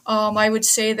 I would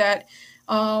say that,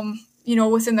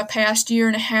 within the past year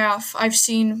and a half, I've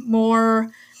seen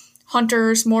more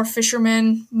hunters, more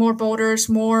fishermen, more boaters,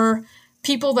 more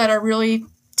people that are really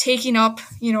taking up,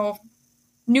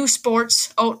 new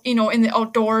sports out, in the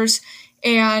outdoors,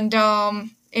 and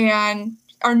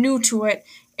are new to it,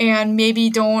 and maybe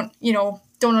don't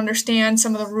understand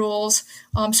some of the rules.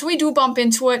 So we do bump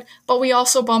into it, but we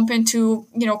also bump into,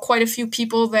 quite a few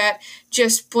people that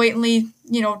just blatantly,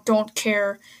 don't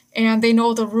care, and they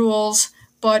know the rules,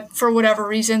 but for whatever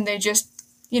reason, they just,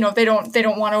 they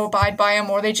don't want to abide by them,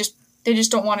 or they just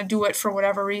don't want to do it for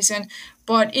whatever reason.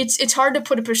 But it's hard to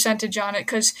put a percentage on it,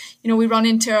 because, we run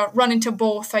into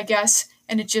both, I guess,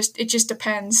 and it just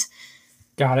depends.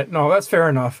 Got it. No, that's fair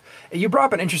enough. You brought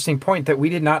up an interesting point that we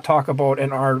did not talk about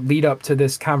in our lead up to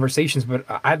this conversations, but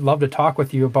I'd love to talk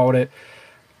with you about it.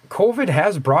 COVID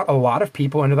has brought a lot of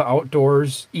people into the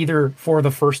outdoors, either for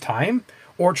the first time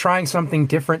or trying something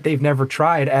different they've never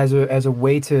tried, as a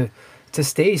way to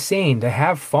stay sane, to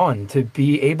have fun, to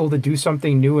be able to do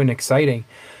something new and exciting.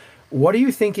 What do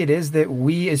you think it is that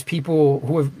we, as people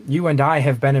who have, you and I,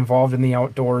 have been involved in the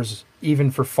outdoors,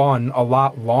 even for fun, a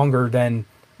lot longer than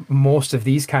most of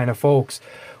these kind of folks?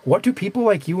 What do people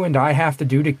like you and I have to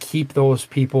do to keep those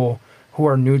people who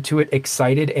are new to it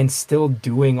excited and still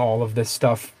doing all of this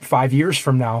stuff 5 years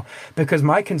from now? Because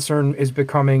my concern is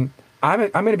becoming,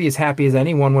 I'm going to be as happy as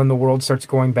anyone when the world starts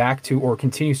going back to, or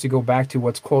continues to go back to,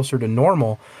 what's closer to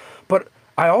normal. But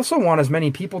I also want as many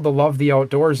people to love the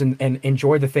outdoors and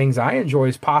enjoy the things I enjoy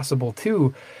as possible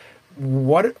too.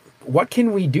 What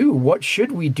can we do? What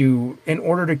should we do in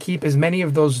order to keep as many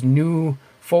of those new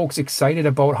folks excited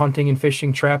about hunting and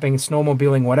fishing, trapping,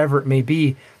 snowmobiling, whatever it may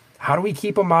be? How do we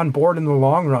keep them on board in the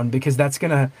long run? Because that's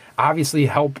going to obviously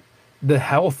help the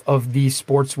health of these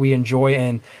sports we enjoy.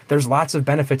 And there's lots of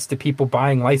benefits to people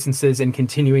buying licenses and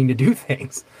continuing to do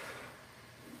things.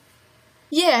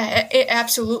 Yeah,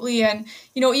 absolutely. And,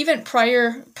 even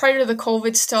prior to the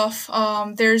COVID stuff,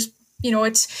 there's,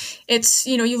 it's,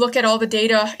 you look at all the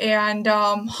data, and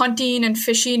hunting and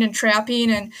fishing and trapping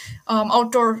and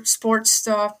outdoor sports,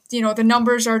 the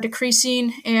numbers are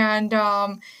decreasing. And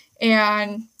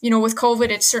with COVID,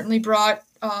 it certainly brought,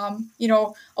 a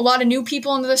lot of new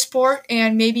people into the sport,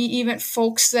 and maybe even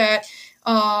folks that,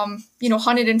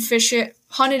 hunted and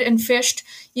fished,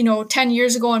 10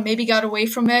 years ago and maybe got away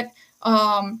from it.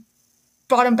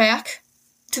 Brought them back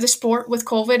to the sport with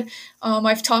COVID.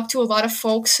 I've talked to a lot of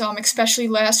folks, especially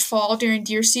last fall during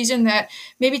deer season, that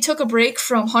maybe took a break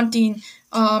from hunting,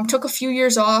 took a few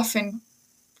years off, and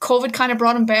COVID kind of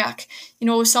brought them back. It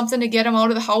was something to get them out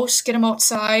of the house, get them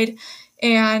outside,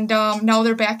 and now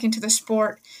they're back into the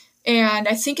sport. And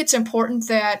I think it's important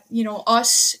that,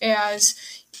 us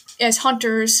as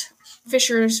hunters,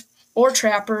 fishers, or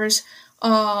trappers,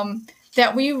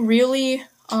 that we really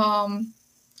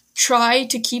try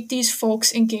to keep these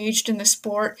folks engaged in the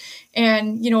sport.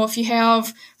 And, if you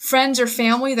have friends or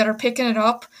family that are picking it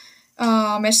up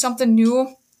as something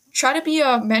new, try to be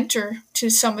a mentor to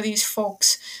some of these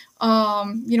folks.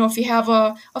 If you have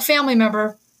a family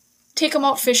member, take them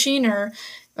out fishing, or,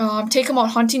 take them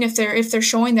out hunting if they're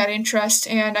showing that interest.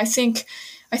 And I think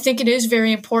it is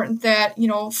very important that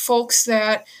folks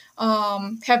that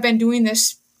have been doing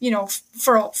this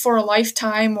for a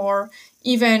lifetime, or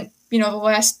even the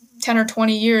last 10 or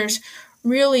 20 years,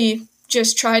 really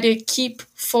just try to keep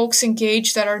folks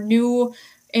engaged that are new,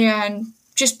 and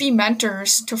just be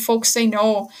mentors to folks they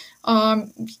know.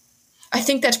 I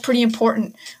think that's pretty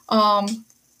important.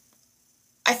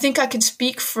 I think I can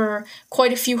speak for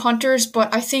quite a few hunters,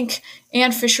 but I think,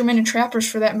 and fishermen and trappers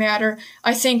for that matter,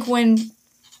 I think when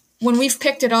we've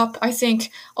picked it up, I think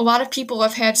a lot of people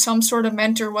have had some sort of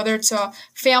mentor, whether it's a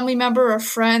family member or a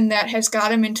friend that has got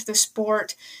them into the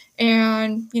sport,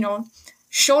 and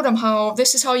showed them how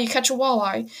this is how you catch a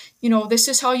walleye, this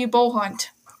is how you bow hunt,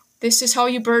 this is how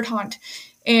you bird hunt.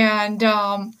 And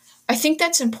I think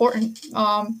that's important.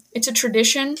 It's a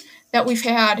tradition that we've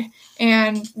had,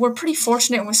 and we're pretty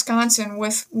fortunate in Wisconsin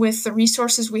with the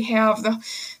resources we have.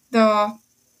 The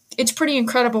It's pretty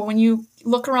incredible when you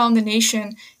look around the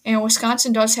nation, and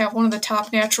Wisconsin does have one of the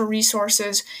top natural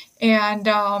resources. And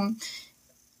I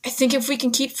think if we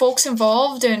can keep folks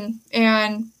involved and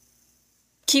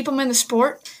keep them in the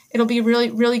sport, it'll be really,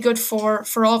 really good for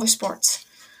all the sports.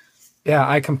 Yeah,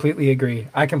 I completely agree.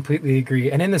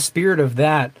 And in the spirit of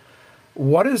that,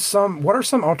 what are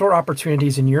some outdoor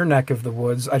opportunities in your neck of the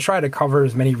woods? I try to cover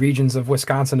as many regions of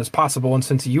Wisconsin as possible, and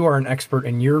since you are an expert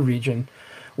in your region,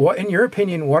 in your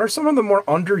opinion, what are some of the more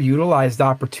underutilized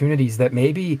opportunities that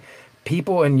maybe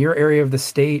people in your area of the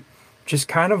state just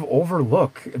kind of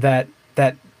overlook, that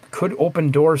could open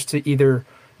doors to either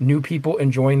new people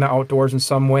enjoying the outdoors in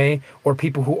some way, or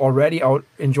people who already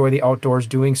enjoy the outdoors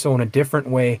doing so in a different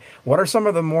way? What are some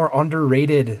of the more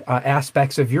underrated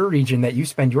aspects of your region that you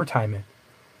spend your time in?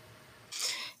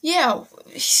 Yeah,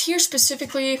 here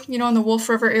specifically, in the Wolf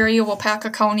River area,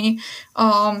 Wapaka County,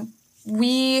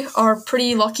 we are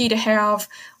pretty lucky to have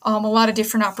a lot of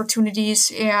different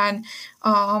opportunities, and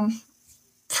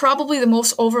probably the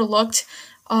most overlooked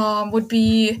would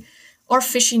be our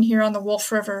fishing here on the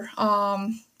Wolf River.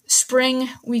 Spring,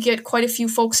 we get quite a few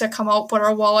folks that come out, but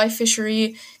our walleye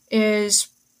fishery is,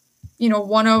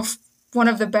 one of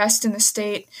the best in the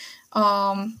state.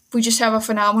 We just have a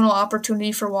phenomenal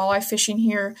opportunity for walleye fishing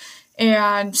here,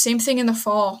 and same thing in the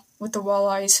fall with the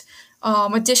walleyes.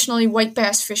 Additionally, white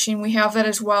bass fishing, we have that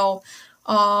as well.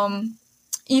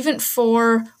 Even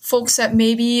for folks that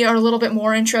maybe are a little bit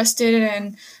more interested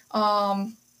in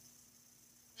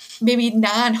maybe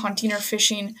non-hunting or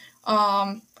fishing,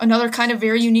 another kind of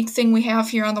very unique thing we have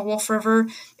here on the Wolf River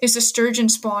is the sturgeon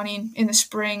spawning in the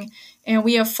spring. And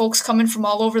we have folks coming from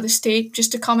all over the state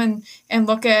just to come and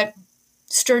look at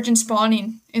sturgeon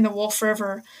spawning in the Wolf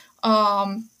River.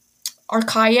 Our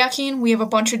kayaking, we have a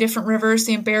bunch of different rivers,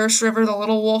 the Embarrass River, the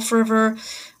Little Wolf River,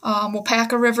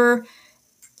 Wapaka River,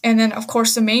 and then, of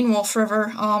course, the main Wolf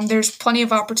River. There's plenty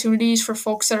of opportunities for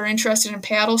folks that are interested in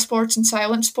paddle sports and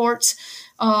silent sports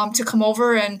to come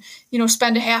over and,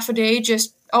 spend a half a day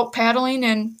just out paddling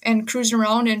and cruising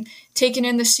around and taking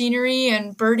in the scenery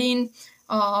and birding.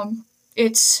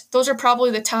 Those are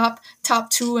probably the top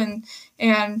two and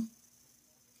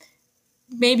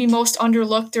maybe most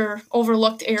underlooked or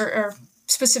overlooked or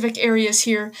specific areas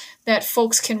here that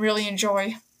folks can really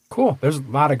enjoy. Cool. There's a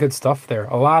lot of good stuff there.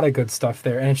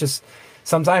 And it's just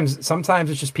sometimes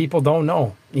it's just people don't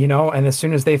know, and as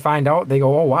soon as they find out, they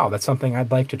go, oh, wow, that's something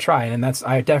I'd like to try. And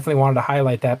I definitely wanted to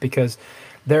highlight that because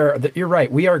you're right.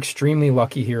 We are extremely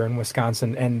lucky here in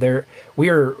Wisconsin, and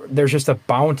there's just a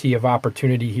bounty of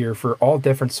opportunity here for all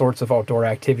different sorts of outdoor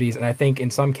activities. And I think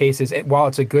in some cases, while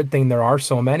it's a good thing, there are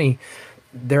so many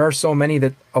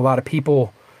that a lot of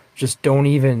people just don't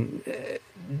even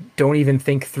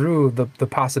think through the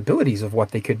possibilities of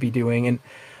what they could be doing. And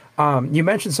you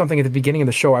mentioned something at the beginning of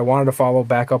the show I wanted to follow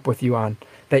back up with you on,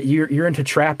 that you're into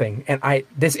trapping. And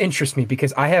this interests me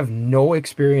because I have no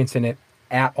experience in it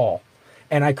at all.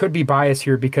 And I could be biased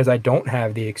here because I don't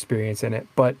have the experience in it.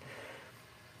 But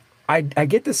I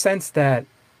get the sense that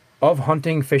of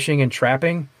hunting, fishing, and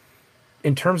trapping,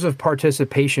 in terms of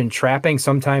participation, trapping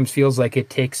sometimes feels like it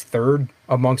takes third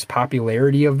amongst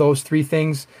popularity of those three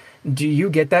things. Do you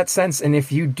get that sense? And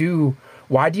if you do,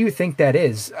 why do you think that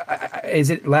is?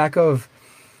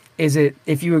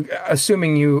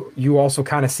 Assuming you also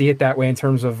kind of see it that way in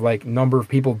terms of like number of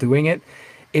people doing it,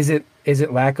 is it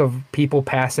lack of people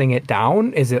passing it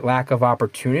down? Is it lack of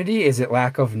opportunity? Is it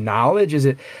lack of knowledge?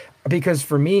 Because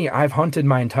for me, I've hunted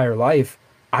my entire life.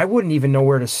 I wouldn't even know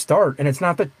where to start. And it's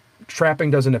not that trapping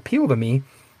doesn't appeal to me.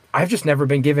 I've just never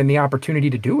been given the opportunity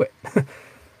to do it.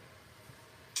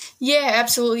 Yeah,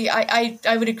 absolutely. I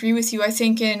would agree with you. I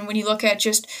think when you look at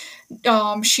just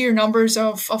sheer numbers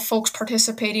of folks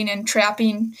participating in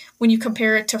trapping, when you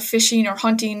compare it to fishing or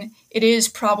hunting, it is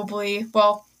probably,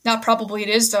 well, not probably, it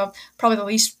is probably the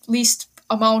least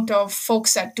amount of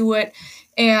folks that do it.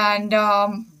 And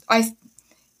I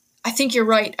think you're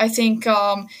right. I think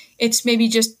it's maybe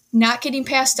just not getting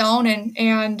passed down,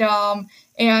 and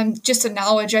just the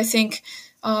knowledge. I think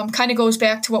kind of goes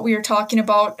back to what we were talking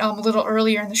about a little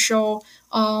earlier in the show.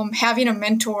 Having a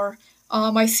mentor.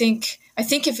 I think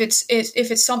if it's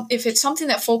something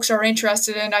that folks are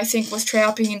interested in, I think with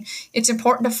trapping, it's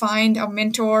important to find a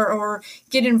mentor or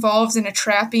get involved in a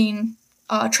trapping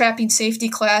safety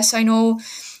class. I know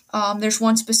there's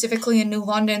one specifically in New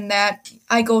London that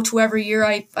I go to every year.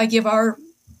 I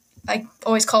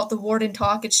always call it the Warden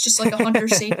talk. It's just like a hunter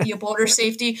safety, a boater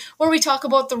safety, where we talk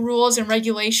about the rules and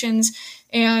regulations.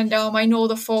 And I know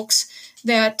the folks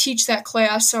that teach that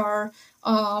class are,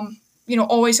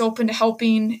 always open to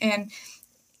helping and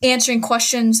answering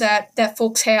questions that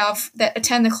folks have that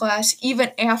attend the class,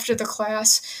 even after the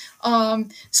class.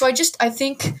 So I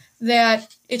think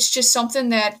that it's just something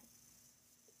that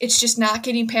it's just not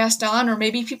getting passed on, or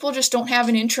maybe people just don't have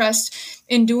an interest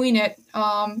in doing it.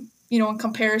 In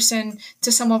comparison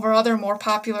to some of our other more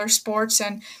popular sports,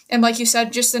 and like you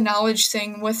said, just the knowledge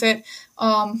thing with it.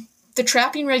 The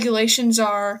trapping regulations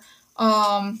are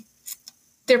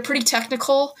they're pretty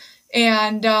technical,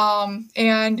 and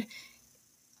I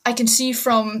can see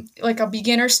from like a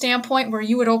beginner standpoint where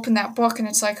you would open that book and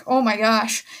it's like, oh my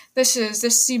gosh, this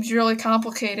seems really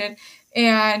complicated.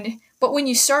 But when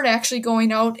you start actually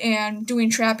going out and doing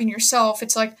trapping yourself,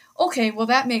 it's like, okay, well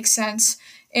that makes sense.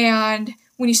 And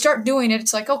when you start doing it,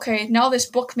 it's like, okay, now this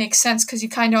book makes sense because you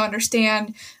kind of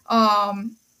understand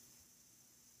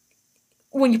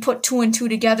when you put two and two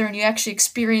together and you actually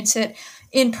experience it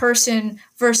in person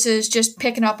versus just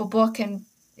picking up a book and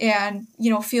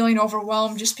feeling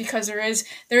overwhelmed just because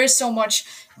there is so much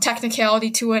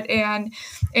technicality to it, and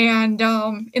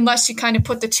unless you kind of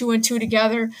put the two and two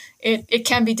together, it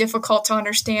can be difficult to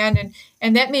understand,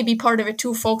 and that may be part of it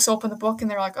too. Folks open the book and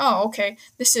they're like, oh, okay,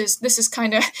 this is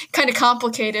kind of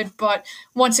complicated. But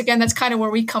once again, that's kind of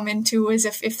where we come into, is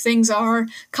if things are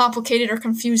complicated or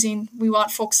confusing, we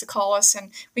want folks to call us, and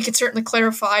we can certainly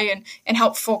clarify and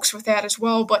help folks with that as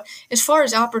well. But as far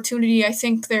as opportunity, I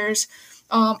think there's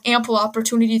ample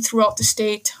opportunity throughout the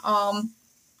state,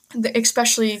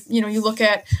 especially, you look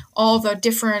at all the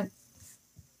different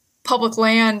public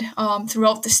land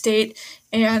throughout the state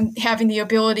and having the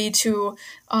ability to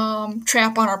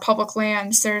trap on our public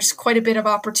lands. There's quite a bit of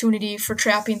opportunity for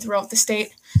trapping throughout the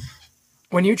state.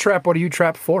 When you trap, what do you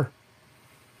trap for?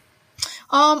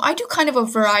 I do kind of a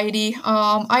variety.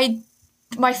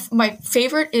 My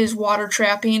favorite is water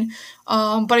trapping,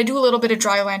 but I do a little bit of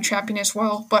dry land trapping as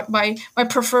well. But my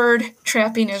preferred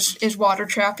trapping is water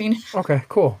trapping. Okay,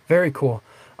 cool. Very cool.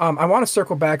 I want to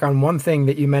circle back on one thing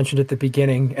that you mentioned at the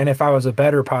beginning, and if I was a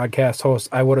better podcast host,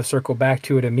 I would have circled back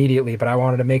to it immediately, but I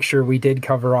wanted to make sure we did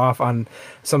cover off on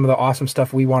some of the awesome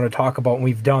stuff we want to talk about, and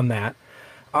we've done that.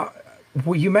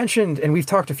 Well, you mentioned, and we've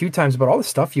talked a few times about all the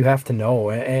stuff you have to know,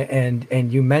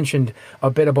 and you mentioned a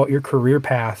bit about your career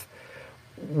path.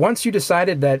 Once you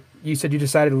decided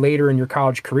later in your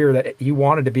college career that you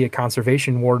wanted to be a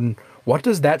conservation warden, what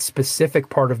does that specific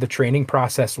part of the training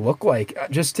process look like?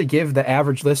 Just to give the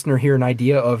average listener here an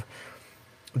idea of,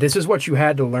 this is what you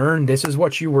had to learn, this is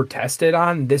what you were tested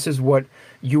on, this is what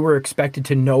you were expected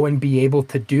to know and be able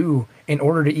to do in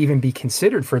order to even be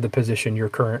considered for the position you're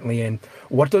currently in.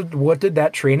 What did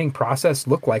that training process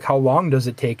look like? How long does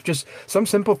it take? Just some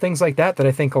simple things like that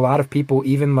I think a lot of people,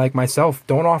 even like myself,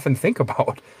 don't often think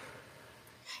about.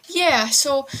 Yeah,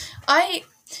 so I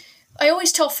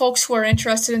always tell folks who are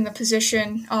interested in the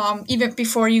position, even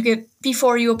before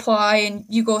you apply and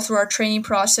you go through our training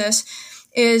process,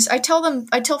 is I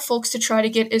tell folks to try to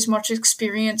get as much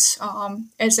experience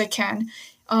as they can.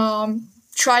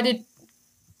 Try to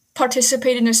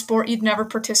participate in a sport you'd never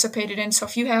participated in. So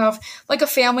if you have like a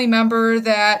family member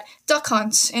that duck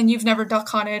hunts and you've never duck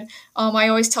hunted, I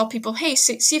always tell people, hey,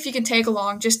 see if you can tag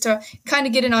along, just to kind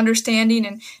of get an understanding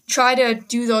and try to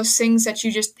do those things that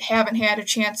you just haven't had a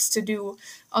chance to do,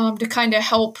 to kind of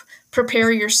help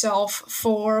prepare yourself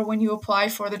for when you apply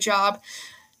for the job.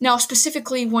 Now,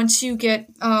 specifically, once you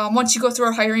go through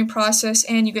our hiring process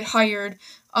and you get hired,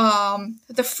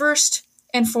 the first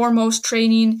and foremost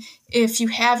training, if you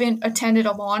haven't attended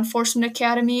a law enforcement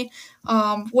academy,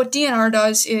 what DNR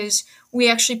does is we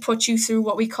actually put you through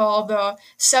what we call the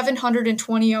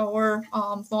 720-hour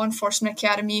law enforcement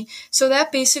academy. So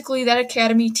that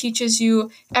academy teaches you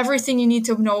everything you need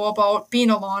to know about being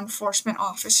a law enforcement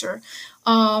officer.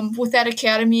 With that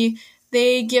academy,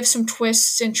 they give some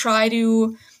twists and try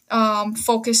to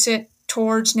focus it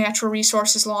towards natural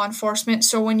resources law enforcement.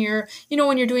 So when you're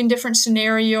doing different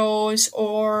scenarios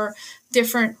or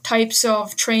different types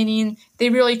of training, they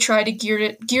really try to gear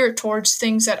it towards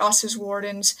things that us as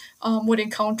wardens would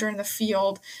encounter in the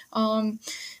field.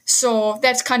 So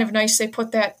that's kind of nice. They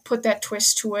put that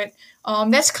twist to it.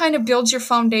 That's kind of builds your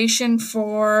foundation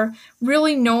for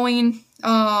really knowing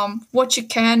what you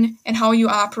can and how you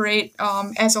operate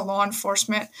as a law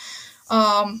enforcement.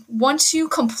 Once you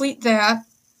complete that,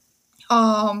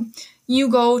 you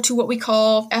go to what we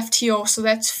call FTO, so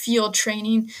that's field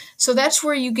training. So that's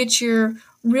where you get your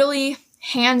really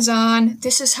hands-on.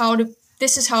 This is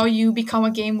how you become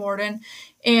a game warden,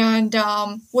 and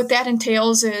what that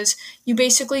entails is you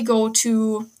basically go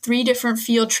to 3 different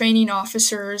field training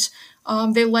officers.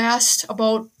 They last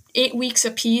about 8 weeks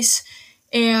apiece,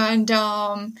 and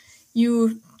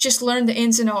you just learn the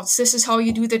ins and outs. This is how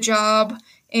you do the job,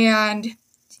 and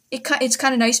it's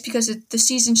kind of nice because the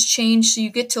seasons change, so you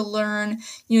get to learn.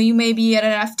 You may be at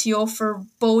an FTO for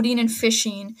boating and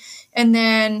fishing, and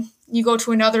then you go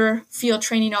to another field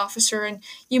training officer, and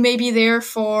you may be there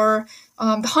for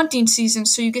the hunting season,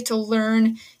 so you get to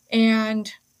learn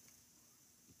and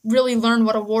really learn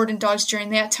what a warden does during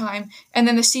that time. And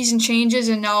then the season changes,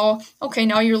 and now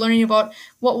you're learning about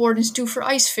what wardens do for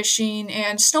ice fishing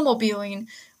and snowmobiling.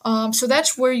 So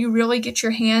that's where you really get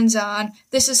your hands on.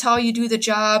 This is how you do the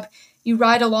job. You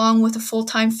ride along with a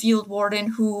full-time field warden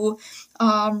who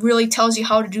really tells you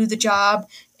how to do the job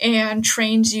and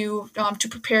trains you to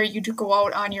prepare you to go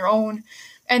out on your own.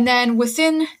 And then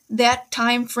within that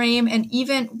time frame, and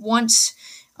even once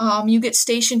you get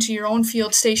stationed to your own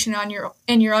field station you're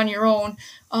on your own,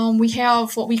 we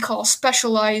have what we call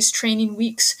specialized training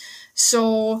weeks.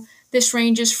 So this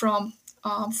ranges from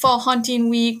fall hunting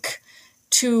week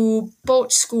to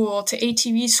boat school, to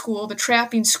ATV school, to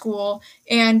trapping school.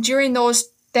 And during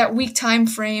that week time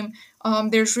frame,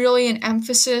 there's really an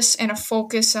emphasis and a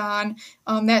focus on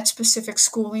that specific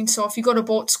schooling. So if you go to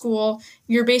boat school,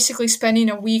 you're basically spending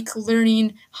a week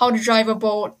learning how to drive a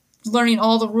boat, learning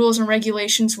all the rules and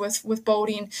regulations with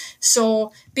boating.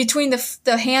 So between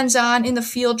the hands-on in the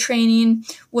field training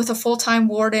with a full-time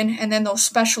warden and then those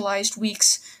specialized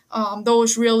weeks,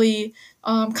 those really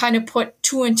kind of put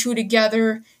 2 and 2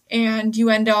 together, and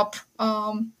you end up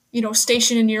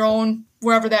stationed in your own,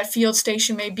 wherever that field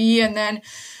station may be. And then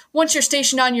once you're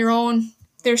stationed on your own,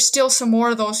 there's still some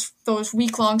more of those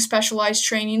week-long specialized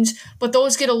trainings, but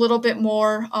those get a little bit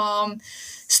more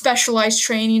specialized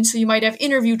training. So you might have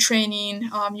interview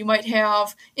training, you might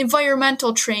have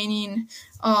environmental training,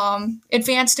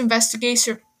 advanced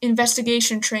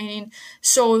investigation training.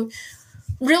 So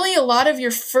really, a lot of your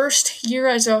first year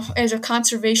as a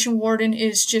conservation warden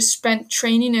is just spent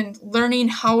training and learning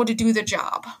how to do the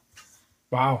job.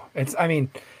 Wow.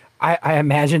 I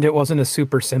imagined it wasn't a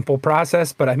super simple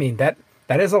process, but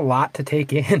that is a lot to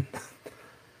take in.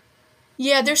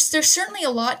 Yeah, there's certainly a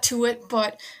lot to it,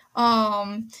 but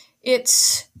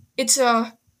it's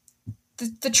the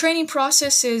training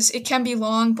process it can be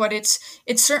long, but it's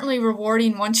certainly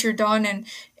rewarding once you're done,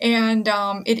 and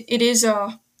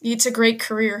it's a great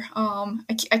career.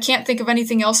 I can't think of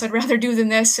anything else I'd rather do than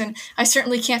this, and I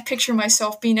certainly can't picture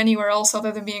myself being anywhere else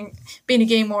other than being a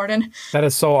game warden. That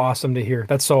is so awesome to hear.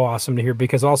 That's so awesome to hear,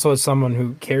 because also as someone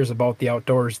who cares about the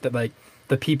outdoors, that like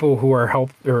the people who are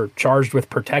charged with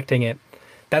protecting it,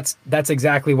 that's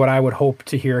exactly what I would hope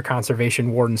to hear a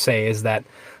conservation warden say, is that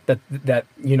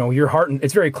your heart, and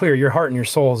it's very clear your heart and your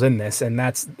soul's in this. And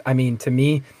that's, to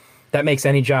me, that makes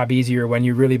any job easier when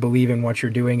you really believe in what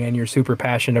you're doing and you're super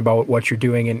passionate about what you're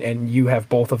doing, and you have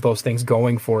both of those things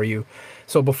going for you.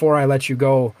 So before I let you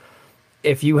go,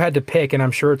 if you had to pick, and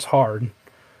I'm sure it's hard,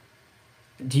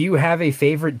 do you have a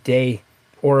favorite day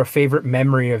or a favorite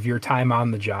memory of your time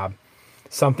on the job?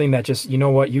 Something that just,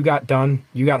 you got done,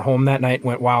 you got home that night,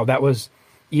 went, wow, that was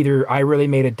either I really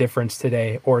made a difference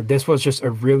today, or this was just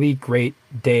a really great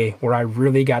day where I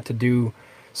really got to do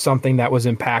something that was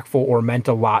impactful or meant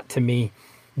a lot to me.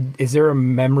 Is there a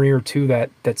memory or two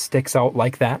that sticks out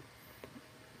like that?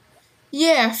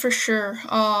 Yeah, for sure.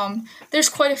 There's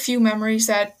quite a few memories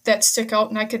that stick out,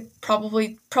 and I could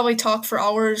probably talk for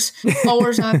hours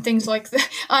on things like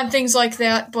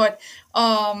that. But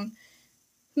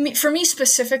for me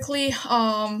specifically,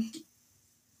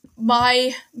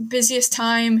 my busiest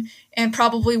time and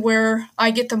probably where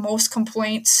I get the most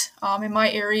complaints in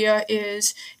my area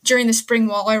is during the spring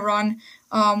walleye run.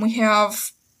 We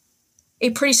have a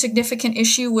pretty significant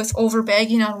issue with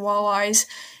overbagging on walleyes,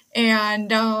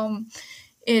 and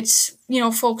it's,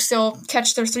 folks, they'll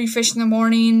catch their 3 fish in the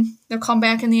morning, they'll come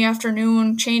back in the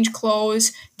afternoon, change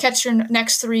clothes, catch their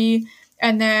next 3,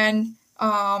 and then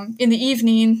in the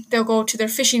evening they'll go to their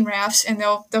fishing rafts and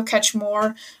they'll catch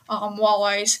more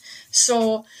walleyes.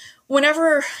 So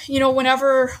whenever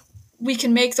we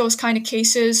can make those kind of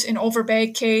cases, an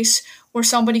overbag case where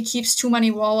somebody keeps too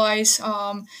many walleyes,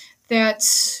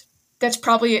 that's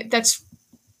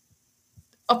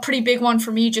a pretty big one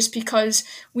for me, just because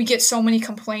we get so many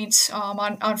complaints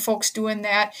on folks doing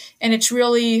that, and it's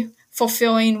really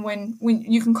fulfilling when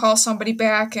you can call somebody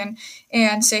back and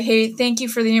say, hey, thank you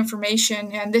for the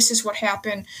information, and this is what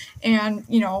happened, and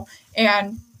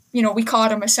we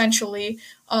caught them, essentially.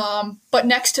 But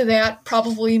next to that,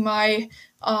 probably my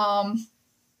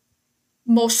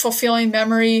most fulfilling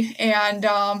memory, and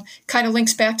kind of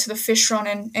links back to the fish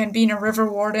run and being a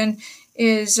river warden,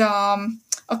 is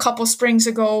a couple springs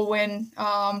ago when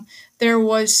there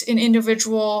was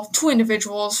two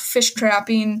individuals fish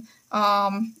trapping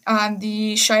on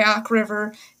the Shyok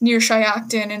River near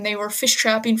Shyokton, and they were fish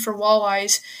trapping for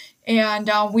walleyes, and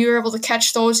we were able to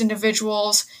catch those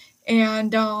individuals,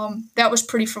 and that was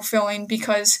pretty fulfilling,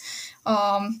 because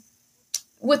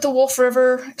with the Wolf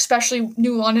River, especially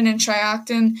New London and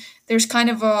Shyokton, there's kind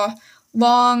of a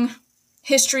long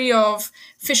history of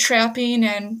fish trapping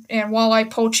and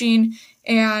walleye poaching,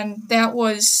 and that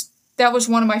was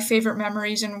one of my favorite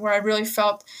memories, and where I really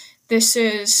felt this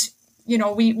is,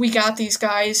 we got these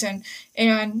guys, and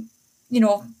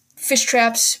fish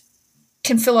traps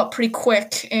can fill up pretty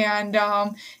quick, and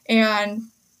a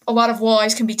lot of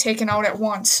walleyes can be taken out at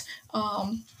once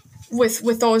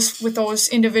with those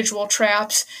individual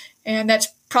traps, and that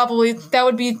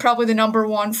would be probably the number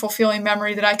one fulfilling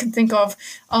memory that I can think of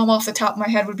off the top of my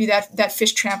head, would be that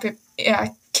fish trap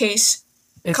case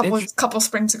couple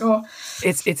springs ago.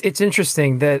 It's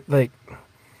interesting that, like,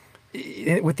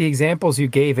 with the examples you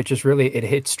gave,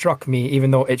 it struck me,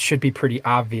 even though it should be pretty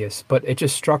obvious, but it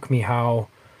just struck me how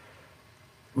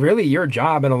really your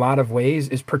job in a lot of ways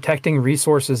is protecting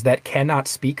resources that cannot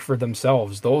speak for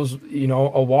themselves. Those,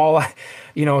 a wall,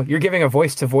 you're giving a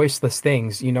voice to voiceless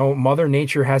things. Mother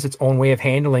Nature has its own way of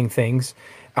handling things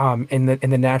in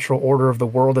the natural order of the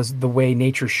world, as the way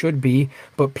nature should be,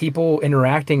 but people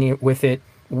interacting with it,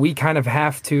 we kind of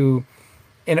have to,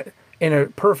 in a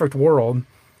perfect world,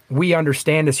 we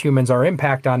understand as humans our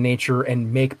impact on nature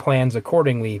and make plans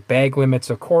accordingly, bag limits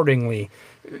accordingly,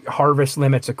 harvest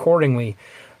limits accordingly.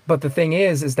 But the thing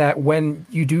is that when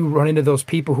you do run into those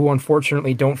people who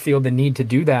unfortunately don't feel the need to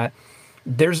do that,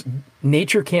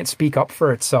 nature can't speak up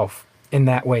for itself in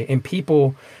that way. And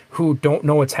people who don't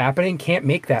know what's happening can't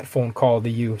make that phone call to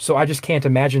you. So I just can't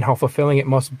imagine how fulfilling it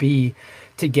must be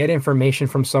to get information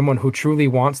from someone who truly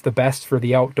wants the best for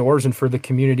the outdoors and for the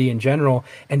community in general,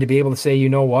 and to be able to say, you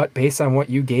know what, based on what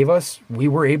you gave us, we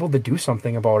were able to do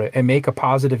something about it and make a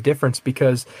positive difference.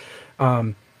 Because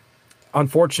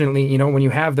unfortunately, when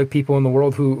you have the people in the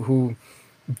world who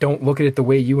don't look at it the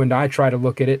way you and I try to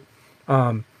look at it,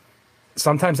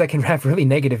 sometimes that can have really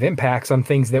negative impacts on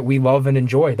things that we love and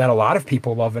enjoy, that a lot of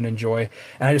people love and enjoy.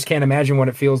 And I just can't imagine what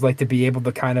it feels like to be able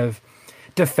to kind of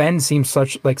defend, seems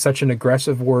such an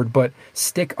aggressive word, but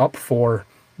stick up for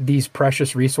these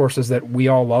precious resources that we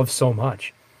all love so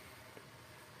much.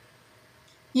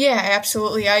 Yeah,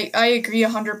 absolutely. I agree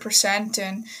 100%.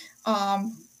 And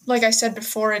like I said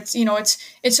before,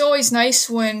 it's always nice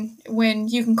when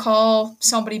you can call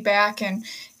somebody back and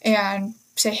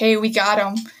say, hey, we got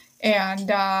them.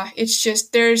 And it's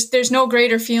just, there's no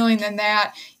greater feeling than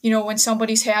that, when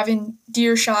somebody's having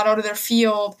deer shot out of their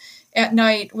field at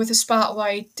night with a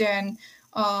spotlight, and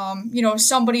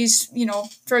somebody's,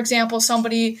 for example,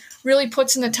 somebody really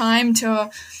puts in the time to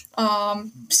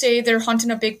say they're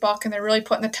hunting a big buck and they're really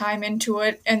putting the time into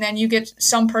it, and then you get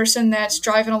some person that's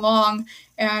driving along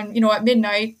and at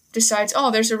midnight decides,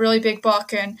 oh, there's a really big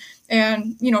buck, and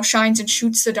shines and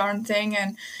shoots the darn thing,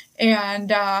 and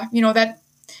that.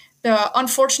 The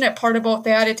unfortunate part about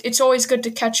that, it's always good to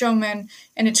catch them, and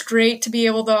it's great to be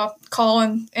able to call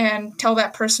and tell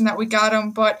that person that we got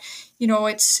them. But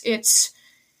it's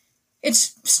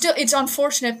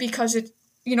unfortunate because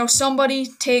somebody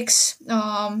takes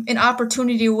an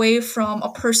opportunity away from a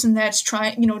person that's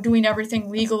trying, doing everything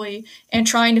legally and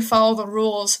trying to follow the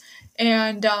rules,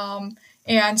 and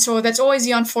so that's always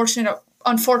the unfortunate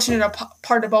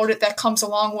part about it that comes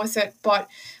along with it. But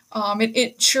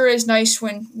it sure is nice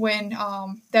when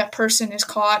that person is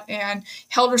caught and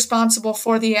held responsible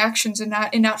for the actions and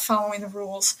not following the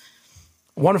rules.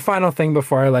 One final thing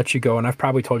before I let you go, and I've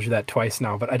probably told you that twice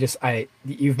now, but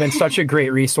you've been such a great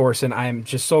resource, and I'm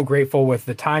just so grateful with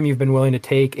the time you've been willing to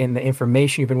take and the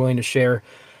information you've been willing to share.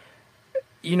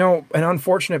 An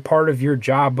unfortunate part of your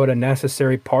job, but a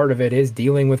necessary part of it is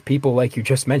dealing with people like you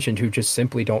just mentioned who just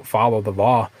simply don't follow the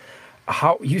law.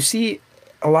 How you see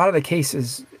a lot of the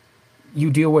cases you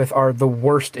deal with are the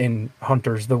worst in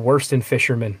hunters, the worst in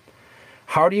fishermen.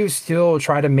 How do you still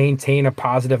try to maintain a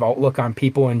positive outlook on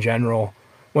people in general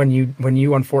when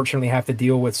you unfortunately have to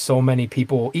deal with so many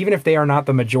people, even if they are not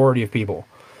the majority of people?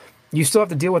 You still have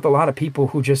to deal with a lot of people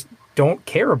who just don't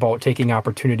care about taking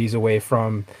opportunities away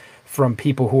from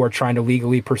people who are trying to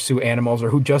legally pursue animals, or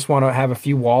who just want to have a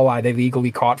few walleye they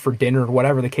legally caught for dinner, or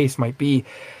whatever the case might be.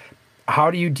 How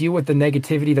do you deal with the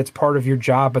negativity that's part of your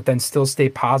job, but then still stay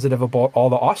positive about all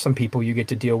the awesome people you get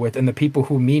to deal with, and the people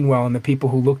who mean well, and the people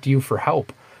who look to you for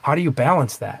help? How do you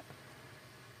balance that?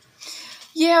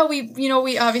 Yeah,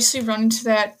 we obviously run into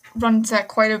that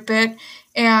quite a bit,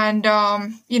 and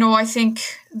I think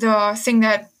the thing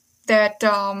that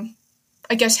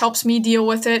I guess helps me deal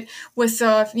with it with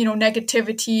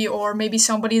negativity, or maybe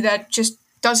somebody that just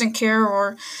doesn't care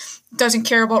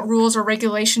about rules or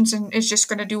regulations and is just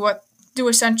going to do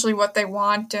essentially what they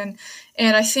want. And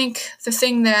I think the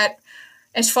thing that,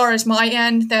 as far as my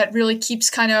end, that really keeps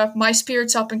kind of my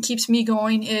spirits up and keeps me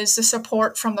going is the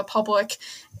support from the public,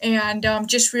 and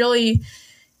just really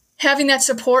having that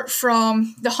support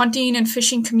from the hunting and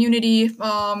fishing community,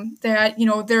 that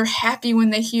they're happy when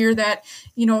they hear that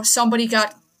somebody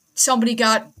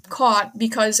got caught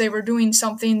because they were doing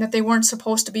something that they weren't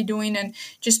supposed to be doing, and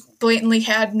just blatantly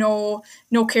had no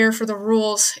care for the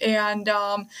rules. And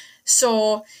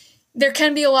so there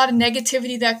can be a lot of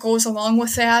negativity that goes along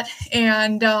with that,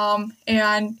 and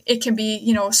it can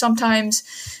be, sometimes,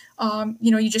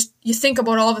 you think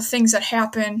about all the things that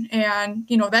happen, and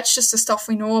that's just the stuff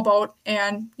we know about,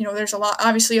 and there's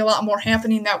obviously a lot more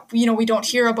happening that we don't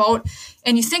hear about,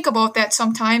 and you think about that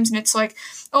sometimes, and it's like,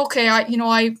 okay,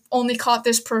 I only caught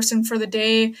this person for the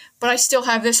day, but I still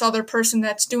have this other person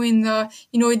that's doing the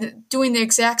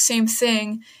exact same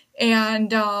thing,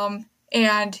 and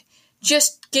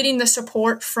just getting the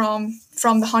support from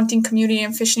the hunting community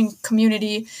and fishing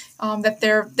community, that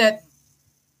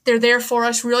they're there for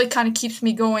us, really kind of keeps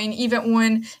me going, even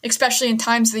when, especially in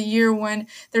times of the year when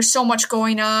there's so much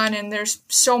going on and there's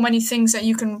so many things that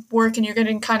you can work, and you're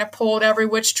getting kind of pulled every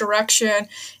which direction,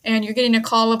 and you're getting a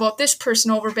call about this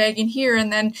person overbagging here,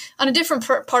 and then on a different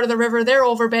part of the river they're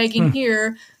overbagging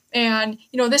here, and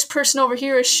this person over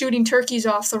here is shooting turkeys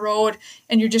off the road,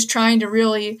 and you're just trying to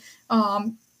really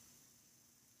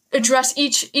address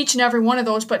each and every one of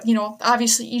those, but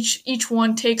obviously each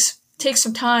one takes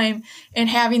some time, and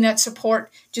having that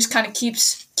support just kind of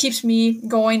keeps me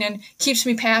going and keeps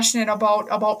me passionate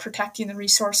about protecting the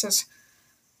resources.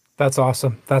 That's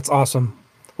awesome. That's awesome.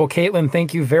 Well, Caitlin,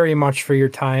 thank you very much for your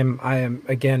time. I am,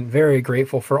 again, very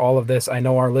grateful for all of this. I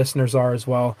know our listeners are as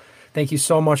well. Thank you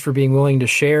so much for being willing to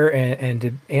share and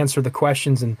to answer the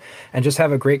questions, and just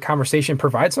have a great conversation,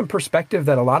 provide some perspective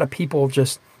that a lot of people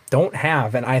just don't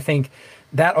have. And I think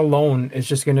that alone is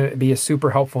just going to be a super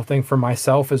helpful thing for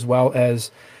myself as well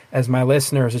as my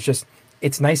listeners.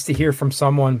 It's nice to hear from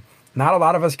someone. Not a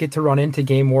lot of us get to run into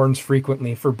game wardens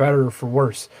frequently, for better or for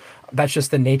worse. That's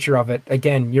just the nature of it.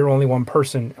 Again, you're only one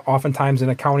person. Oftentimes in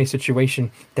a county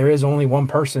situation, there is only one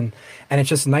person. And it's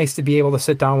just nice to be able to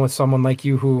sit down with someone like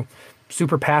you, who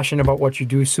super passionate about what you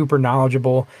do, super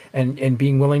knowledgeable, and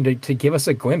being willing to give us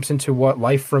a glimpse into what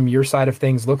life from your side of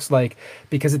things looks like.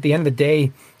 Because at the end of the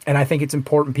day, and I think it's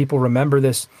important people remember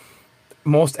this,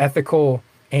 most ethical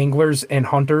anglers and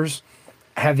hunters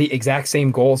have the exact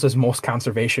same goals as most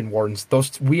conservation wardens.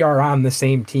 We are on the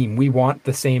same team. We want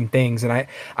the same things. And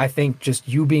I think just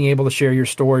you being able to share your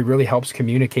story really helps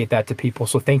communicate that to people.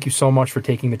 So thank you so much for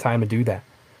taking the time to do that.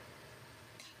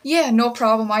 Yeah, no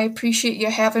problem. I appreciate you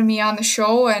having me on the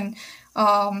show, and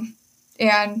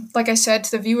like I said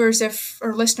to the viewers,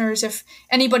 or listeners, if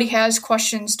anybody has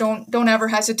questions, don't ever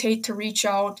hesitate to reach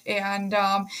out. And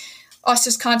us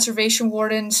as conservation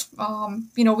wardens,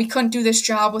 we couldn't do this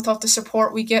job without the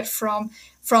support we get from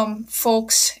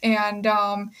folks. And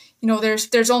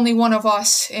there's only one of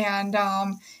us, and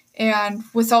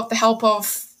without the help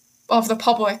of the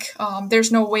public,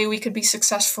 there's no way we could be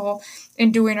successful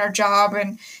in doing our job.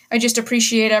 And I just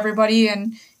appreciate everybody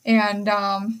and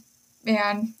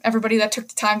everybody that took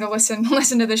the time to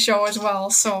listen to the show as well.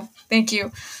 So thank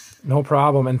you. No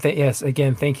problem. And yes,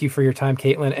 again, thank you for your time,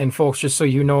 Caitlin. And folks, just so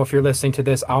you know, if you're listening to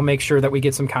this, I'll make sure that we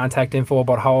get some contact info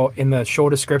about how in the show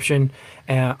description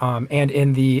and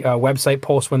in the website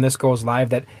post when this goes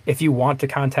live, that if you want to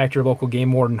contact your local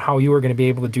game warden, how you are going to be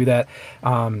able to do that.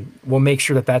 We'll make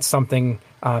sure that that's something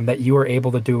that you are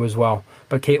able to do as well.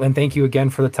 But Caitlin, thank you again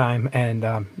for the time.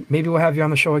 And maybe we'll have you on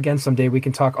the show again someday. We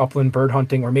can talk upland bird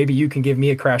hunting, or maybe you can give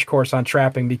me a crash course on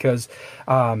trapping because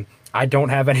I don't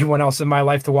have anyone else in my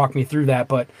life to walk me through that,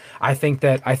 but I think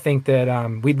that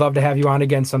we'd love to have you on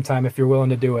again sometime if you're willing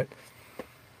to do it.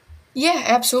 Yeah,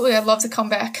 absolutely. I'd love to come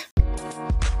back.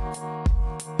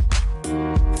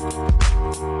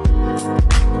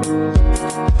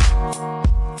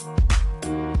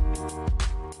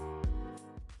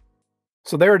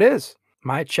 So there it is,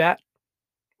 my chat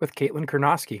with Caitlin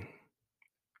Karnosky,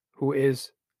 who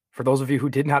is, for those of you who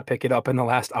did not pick it up in the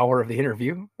last hour of the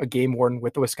interview, a game warden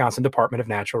with the Wisconsin Department of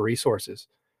Natural Resources.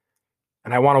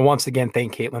 And I want to once again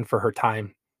thank Caitlin for her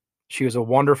time. She was a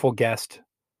wonderful guest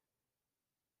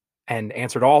and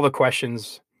answered all the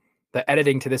questions. The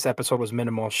editing to this episode was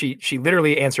minimal. She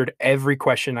literally answered every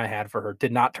question I had for her,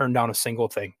 did not turn down a single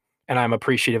thing, and I'm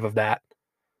appreciative of that.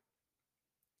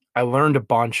 I learned a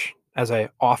bunch, as I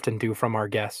often do from our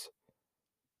guests.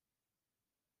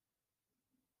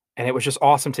 And it was just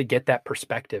awesome to get that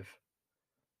perspective.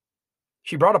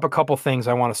 She brought up a couple things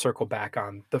I want to circle back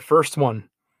on. The first one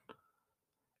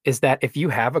is that if you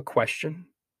have a question,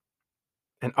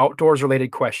 an outdoors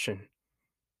related question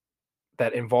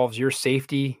that involves your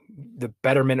safety, the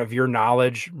betterment of your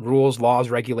knowledge, rules, laws,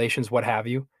 regulations, what have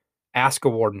you, ask a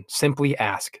warden. Simply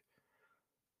ask.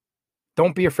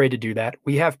 Don't be afraid to do that.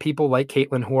 We have people like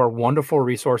Caitlin who are wonderful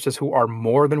resources who are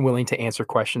more than willing to answer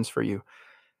questions for you.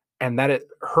 And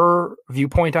her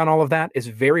viewpoint on all of that is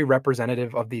very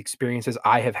representative of the experiences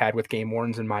I have had with game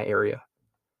wardens in my area.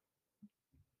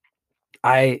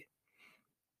 I've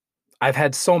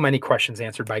had so many questions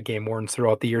answered by game wardens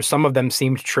throughout the years. Some of them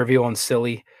seemed trivial and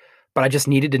silly, but I just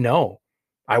needed to know.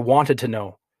 I wanted to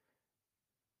know.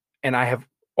 And I have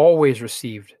always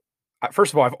received,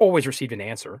 first of all, I've always received an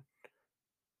answer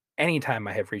anytime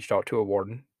I have reached out to a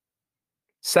warden.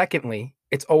 Secondly,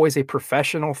 it's always a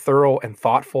professional, thorough, and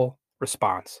thoughtful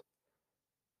response.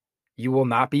 You will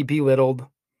not be belittled.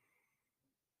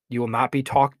 You will not be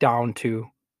talked down to.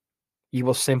 You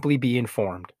will simply be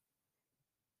informed.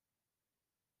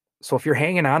 So if you're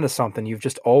hanging on to something you've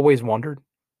just always wondered,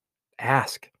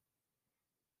 ask.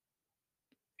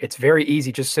 It's very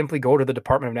easy. Just simply go to the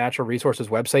Department of Natural Resources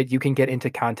website. You can get into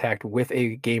contact with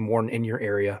a game warden in your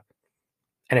area.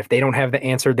 And if they don't have the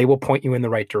answer, they will point you in the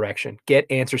right direction.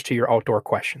 Get answers to your outdoor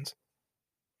questions.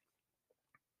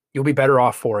 You'll be better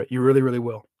off for it. You really, really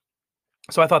will.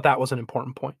 So I thought that was an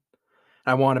important point.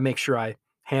 I want to make sure I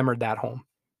hammered that home.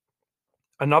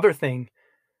 Another thing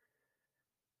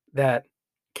that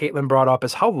Caitlin brought up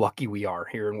is how lucky we are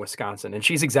here in Wisconsin. And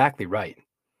she's exactly right.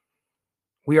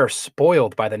 We are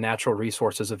spoiled by the natural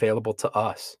resources available to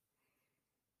us.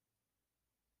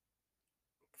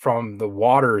 From the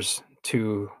waters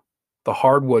to the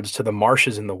hardwoods to the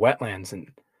marshes and the wetlands. And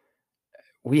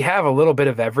we have a little bit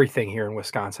of everything here in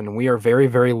Wisconsin. And we are very,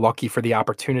 very lucky for the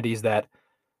opportunities that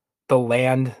the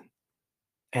land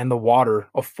and the water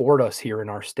afford us here in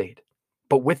our state.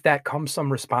 But with that comes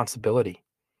some responsibility.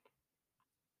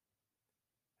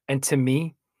 And to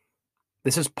me,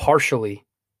 this is partially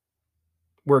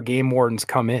where game wardens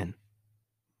come in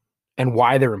and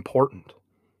why they're important.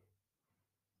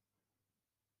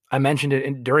 I mentioned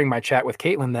it during my chat with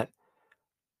Caitlin that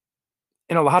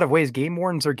in a lot of ways, game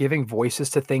wardens are giving voices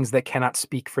to things that cannot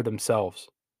speak for themselves.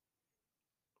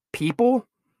 People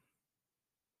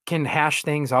can hash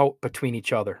things out between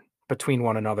each other, between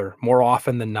one another, more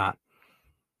often than not.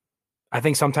 I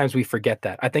think sometimes we forget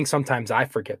that. I think sometimes I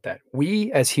forget that.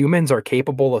 We as humans are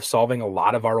capable of solving a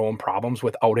lot of our own problems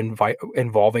without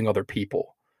involving other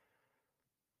people.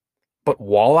 But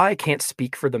walleye can't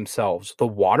speak for themselves. The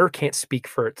water can't speak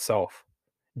for itself.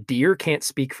 Deer can't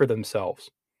speak for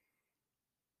themselves.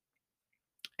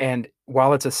 And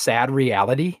while it's a sad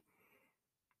reality,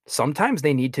 sometimes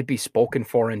they need to be spoken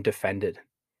for and defended.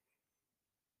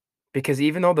 Because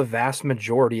even though the vast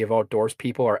majority of outdoors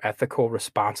people are ethical,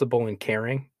 responsible, and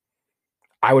caring,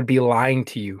 I would be lying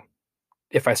to you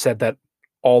if I said that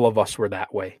all of us were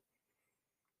that way.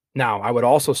 Now, I would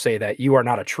also say that you are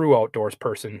not a true outdoors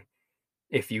person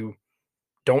if you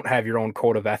don't have your own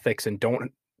code of ethics and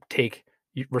don't take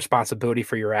responsibility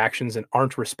for your actions and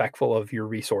aren't respectful of your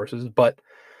resources. But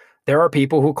there are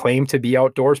people who claim to be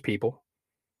outdoors people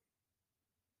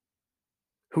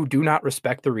who do not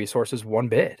respect the resources one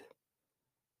bit.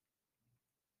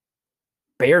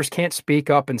 Bears can't speak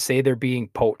up and say they're being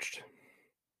poached.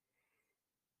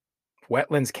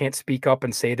 Wetlands can't speak up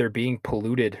and say they're being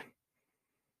polluted.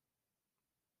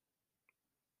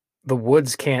 The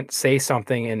woods can't say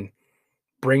something and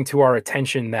bring to our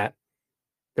attention that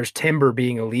there's timber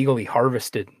being illegally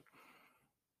harvested.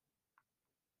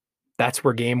 That's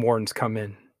where game wardens come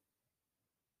in.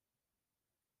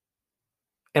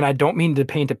 And I don't mean to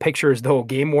paint a picture as though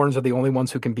game wardens are the only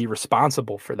ones who can be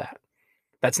responsible for that.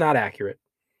 That's not accurate.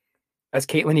 As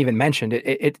Caitlin even mentioned,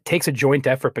 it takes a joint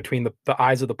effort between the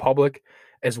eyes of the public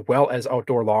as well as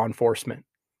outdoor law enforcement.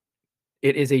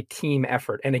 It is a team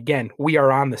effort. And again, we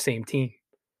are on the same team.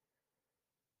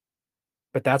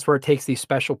 But that's where it takes these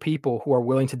special people who are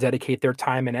willing to dedicate their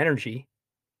time and energy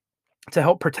to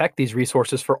help protect these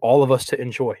resources for all of us to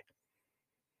enjoy.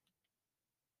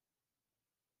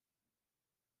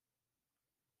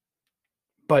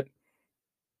 But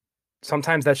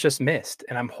sometimes that's just missed.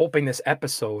 And I'm hoping this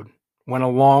episode went a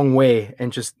long way in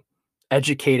just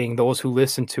educating those who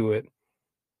listen to it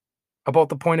about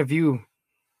the point of view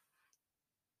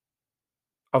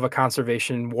of a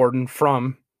conservation warden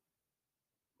from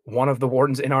one of the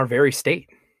wardens in our very state.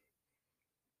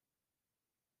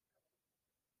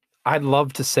 I'd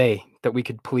love to say that we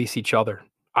could police each other.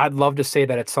 I'd love to say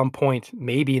that at some point,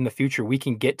 maybe in the future, we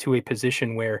can get to a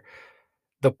position where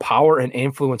the power and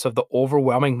influence of the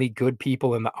overwhelmingly good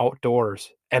people in the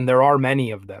outdoors, and there are many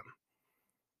of them,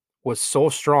 was so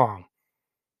strong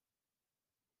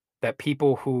that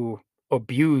people who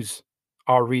abuse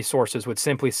our resources would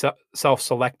simply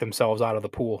self-select themselves out of the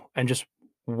pool and just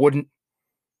wouldn't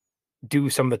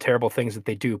do some of the terrible things that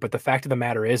they do. But the fact of the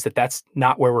matter is that that's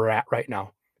not where we're at right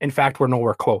now. In fact, we're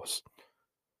nowhere close.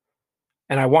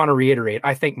 And I want to reiterate,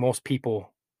 I think most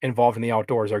people involved in the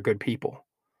outdoors are good people.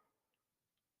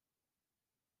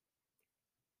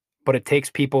 But it takes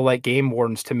people like game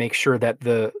wardens to make sure that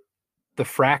the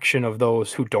fraction of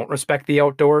those who don't respect the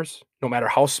outdoors, no matter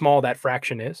how small that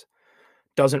fraction is,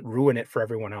 doesn't ruin it for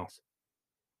everyone else.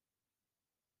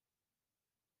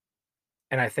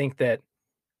 And I think that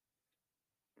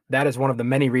that is one of the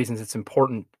many reasons it's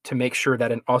important to make sure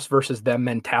that an us versus them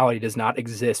mentality does not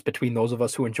exist between those of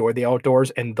us who enjoy the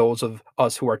outdoors and those of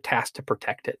us who are tasked to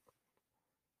protect it.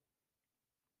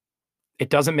 It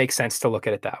doesn't make sense to look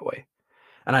at it that way.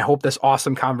 And I hope this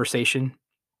awesome conversation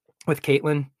with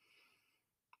Caitlin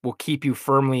will keep you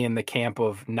firmly in the camp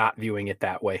of not viewing it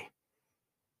that way.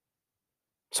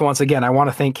 So once again, I want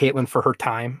to thank Caitlin for her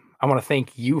time. I want to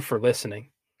thank you for listening.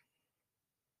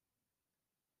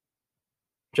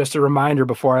 Just a reminder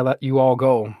before I let you all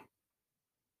go,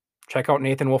 check out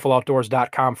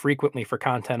NathanWolfeOutdoors.com frequently for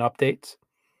content updates.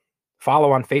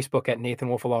 Follow on Facebook at Nathan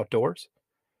Wolfel Outdoors.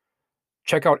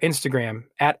 Check out Instagram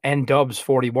at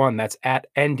NDubs41. That's at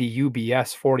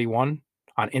NDUBS41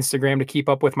 on Instagram to keep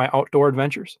up with my outdoor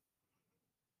adventures.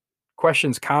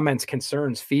 Questions, comments,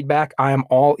 concerns, feedback, I am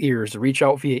all ears. Reach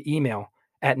out via email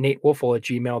at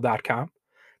natewolfel@gmail.com.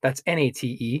 That's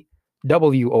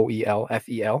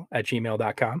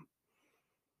NATEWOELFEL@gmail.com.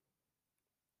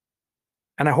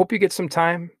 And I hope you get some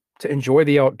time to enjoy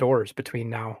the outdoors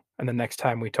between now and the next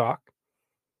time we talk,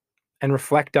 and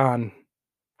reflect on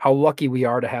how lucky we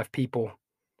are to have people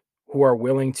who are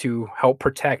willing to help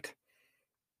protect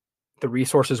the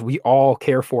resources we all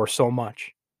care for so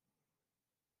much.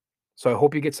 So I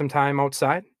hope you get some time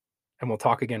outside, and we'll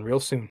talk again real soon.